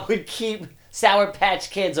low rent. I would keep Sour Patch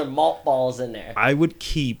Kids or malt balls in there. I would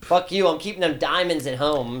keep... Fuck you, I'm keeping them diamonds at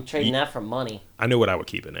home. I'm trading that for money. I know what I would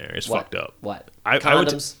keep in there. It's fucked up. What?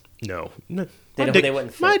 Condoms? No. They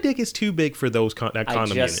wouldn't fit. My dick is too big for that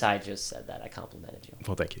condom unit. I just said that. I complimented you.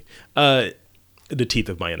 Well, thank you. The teeth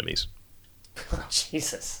of my enemies.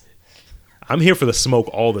 Jesus. I'm here for the smoke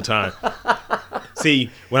all the time. See,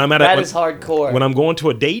 when I'm That is hardcore. When I'm going to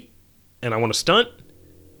a date and I want to stunt,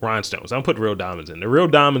 rhinestones. I'm putting real diamonds in. The real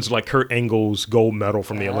diamonds are like Kurt Angle's gold medal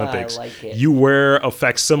from the Olympics. I like it. You wear a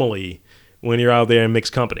facsimile when you're out there in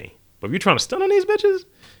mixed company. But if you're trying to stunt on these bitches,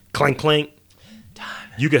 clank, clank.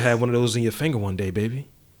 Diamonds. You could have one of those in your finger one day, baby.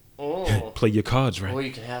 Play your cards right. Or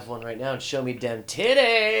you can have one right now and show me them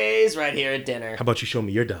titties right here at dinner. How about you show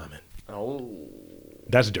me your diamond? Oh.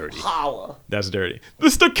 That's dirty. Holla. That's dirty.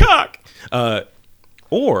 Mr. Cock!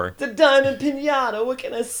 Or... The diamond pinata, what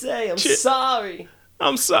can I say? I'm sorry.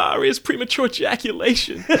 I'm sorry, it's premature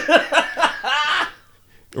ejaculation.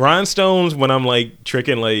 Rhinestones when I'm like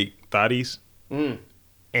tricking like thotties.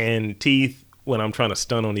 And teeth when I'm trying to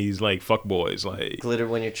stun on these like fuck boys. Like glitter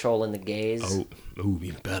when you're trolling the gays. Oh,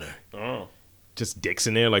 even better. Just dicks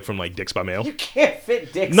in there, like from like Dicks by Mail. You can't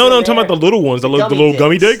fit dicks. No, I'm talking about the little ones, the little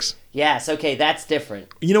gummy dicks. Yes, okay, that's different.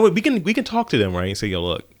 You know what? We can talk to them, right? And say, yo,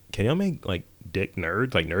 look, can y'all make like dick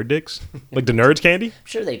nerds, like nerd dicks, like the nerds candy? I'm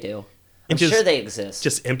sure they do. I'm sure they exist.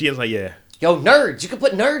 Just empty. It's like, yeah. Yo, nerds. You could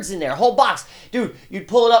put nerds in there. A whole box. Dude, you'd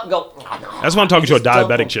pull it up and go. That's why I'm talking to a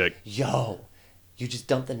diabetic chick. Yo, you just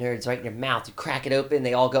dump the nerds right in your mouth. You crack it open.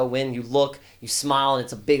 They all go in. You look. You smile. And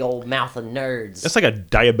it's a big old mouth of nerds. That's like a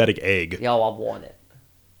diabetic egg. Yo, I want it.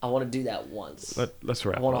 I want to do that once. Let's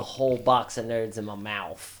wrap. I want a whole box of nerds in my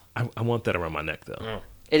mouth. I want that around my neck, though.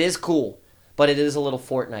 It is cool, but it is a little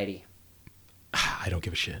Fortnite-y. I don't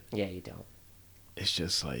give a shit. Yeah, you don't. It's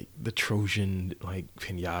just like the Trojan like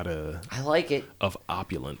pinata. I like it of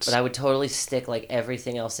opulence. But I would totally stick like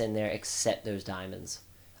everything else in there except those diamonds.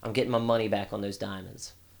 I'm getting my money back on those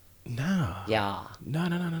diamonds. No. Yeah. No.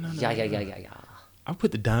 Yeah. I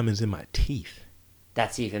put the diamonds in my teeth.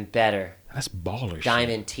 That's even better. That's baller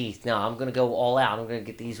Diamond teeth. No, I'm gonna go all out. I'm gonna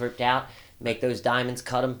get these ripped out. Make those diamonds,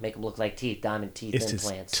 cut them, make them look like teeth. Diamond teeth it's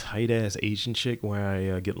implants. This tight ass Asian chick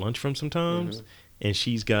where I get lunch from sometimes. And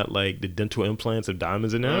she's got like the dental implants of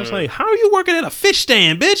diamonds in there. I was like, how are you working at a fish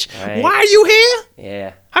stand, bitch? Right. Why are you here?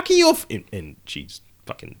 Yeah. How can you... And she's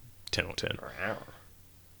fucking 10 on 10. Wow.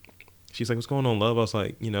 She's like, what's going on, love? I was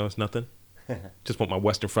like, it's nothing. Just want my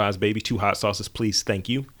Western fries, baby. 2 hot sauces, please. Thank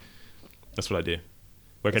you. That's what I do.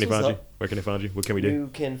 Where can they find you? Where can they find you? What can we do?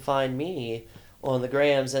 You can find me on the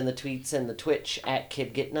grams and the tweets and the Twitch at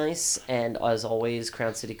KidGetNice. And as always,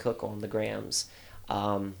 Crown City Cook on the grams.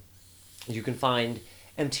 You can find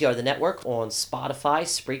MTR The Network on Spotify,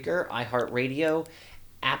 Spreaker, iHeartRadio,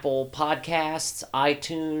 Apple Podcasts,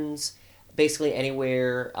 iTunes, basically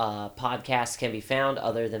anywhere podcasts can be found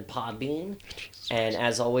other than Podbean. And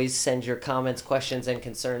as always, send your comments, questions, and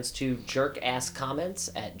concerns to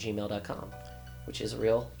jerkasscomments@gmail.com, which is a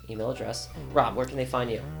real email address. Rob, where can they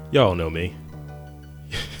find you? Y'all know me.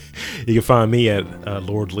 You can find me at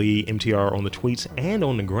Lord Lee MTR on the tweets and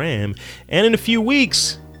on the gram. And in a few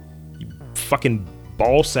weeks... fucking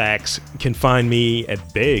ball sacks can find me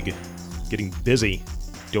at Big, getting busy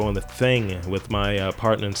doing the thing with my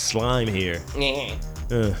partner in slime here.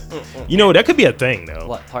 That could be a thing though.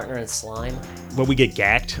 What, partner in slime? When we get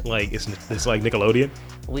gacked, like it's like Nickelodeon.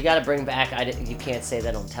 We got to bring back. You can't say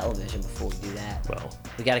that on television before we do that. Well,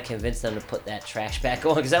 we got to convince them to put that trash back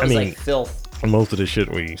on because that was like filth. Most of the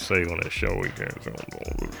shit we say on this show we can't.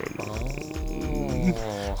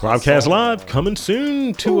 Robcast Live coming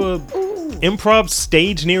soon to a improv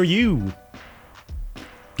stage near you.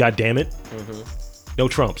 God damn it. No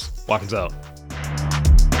Trumps. Watkins out.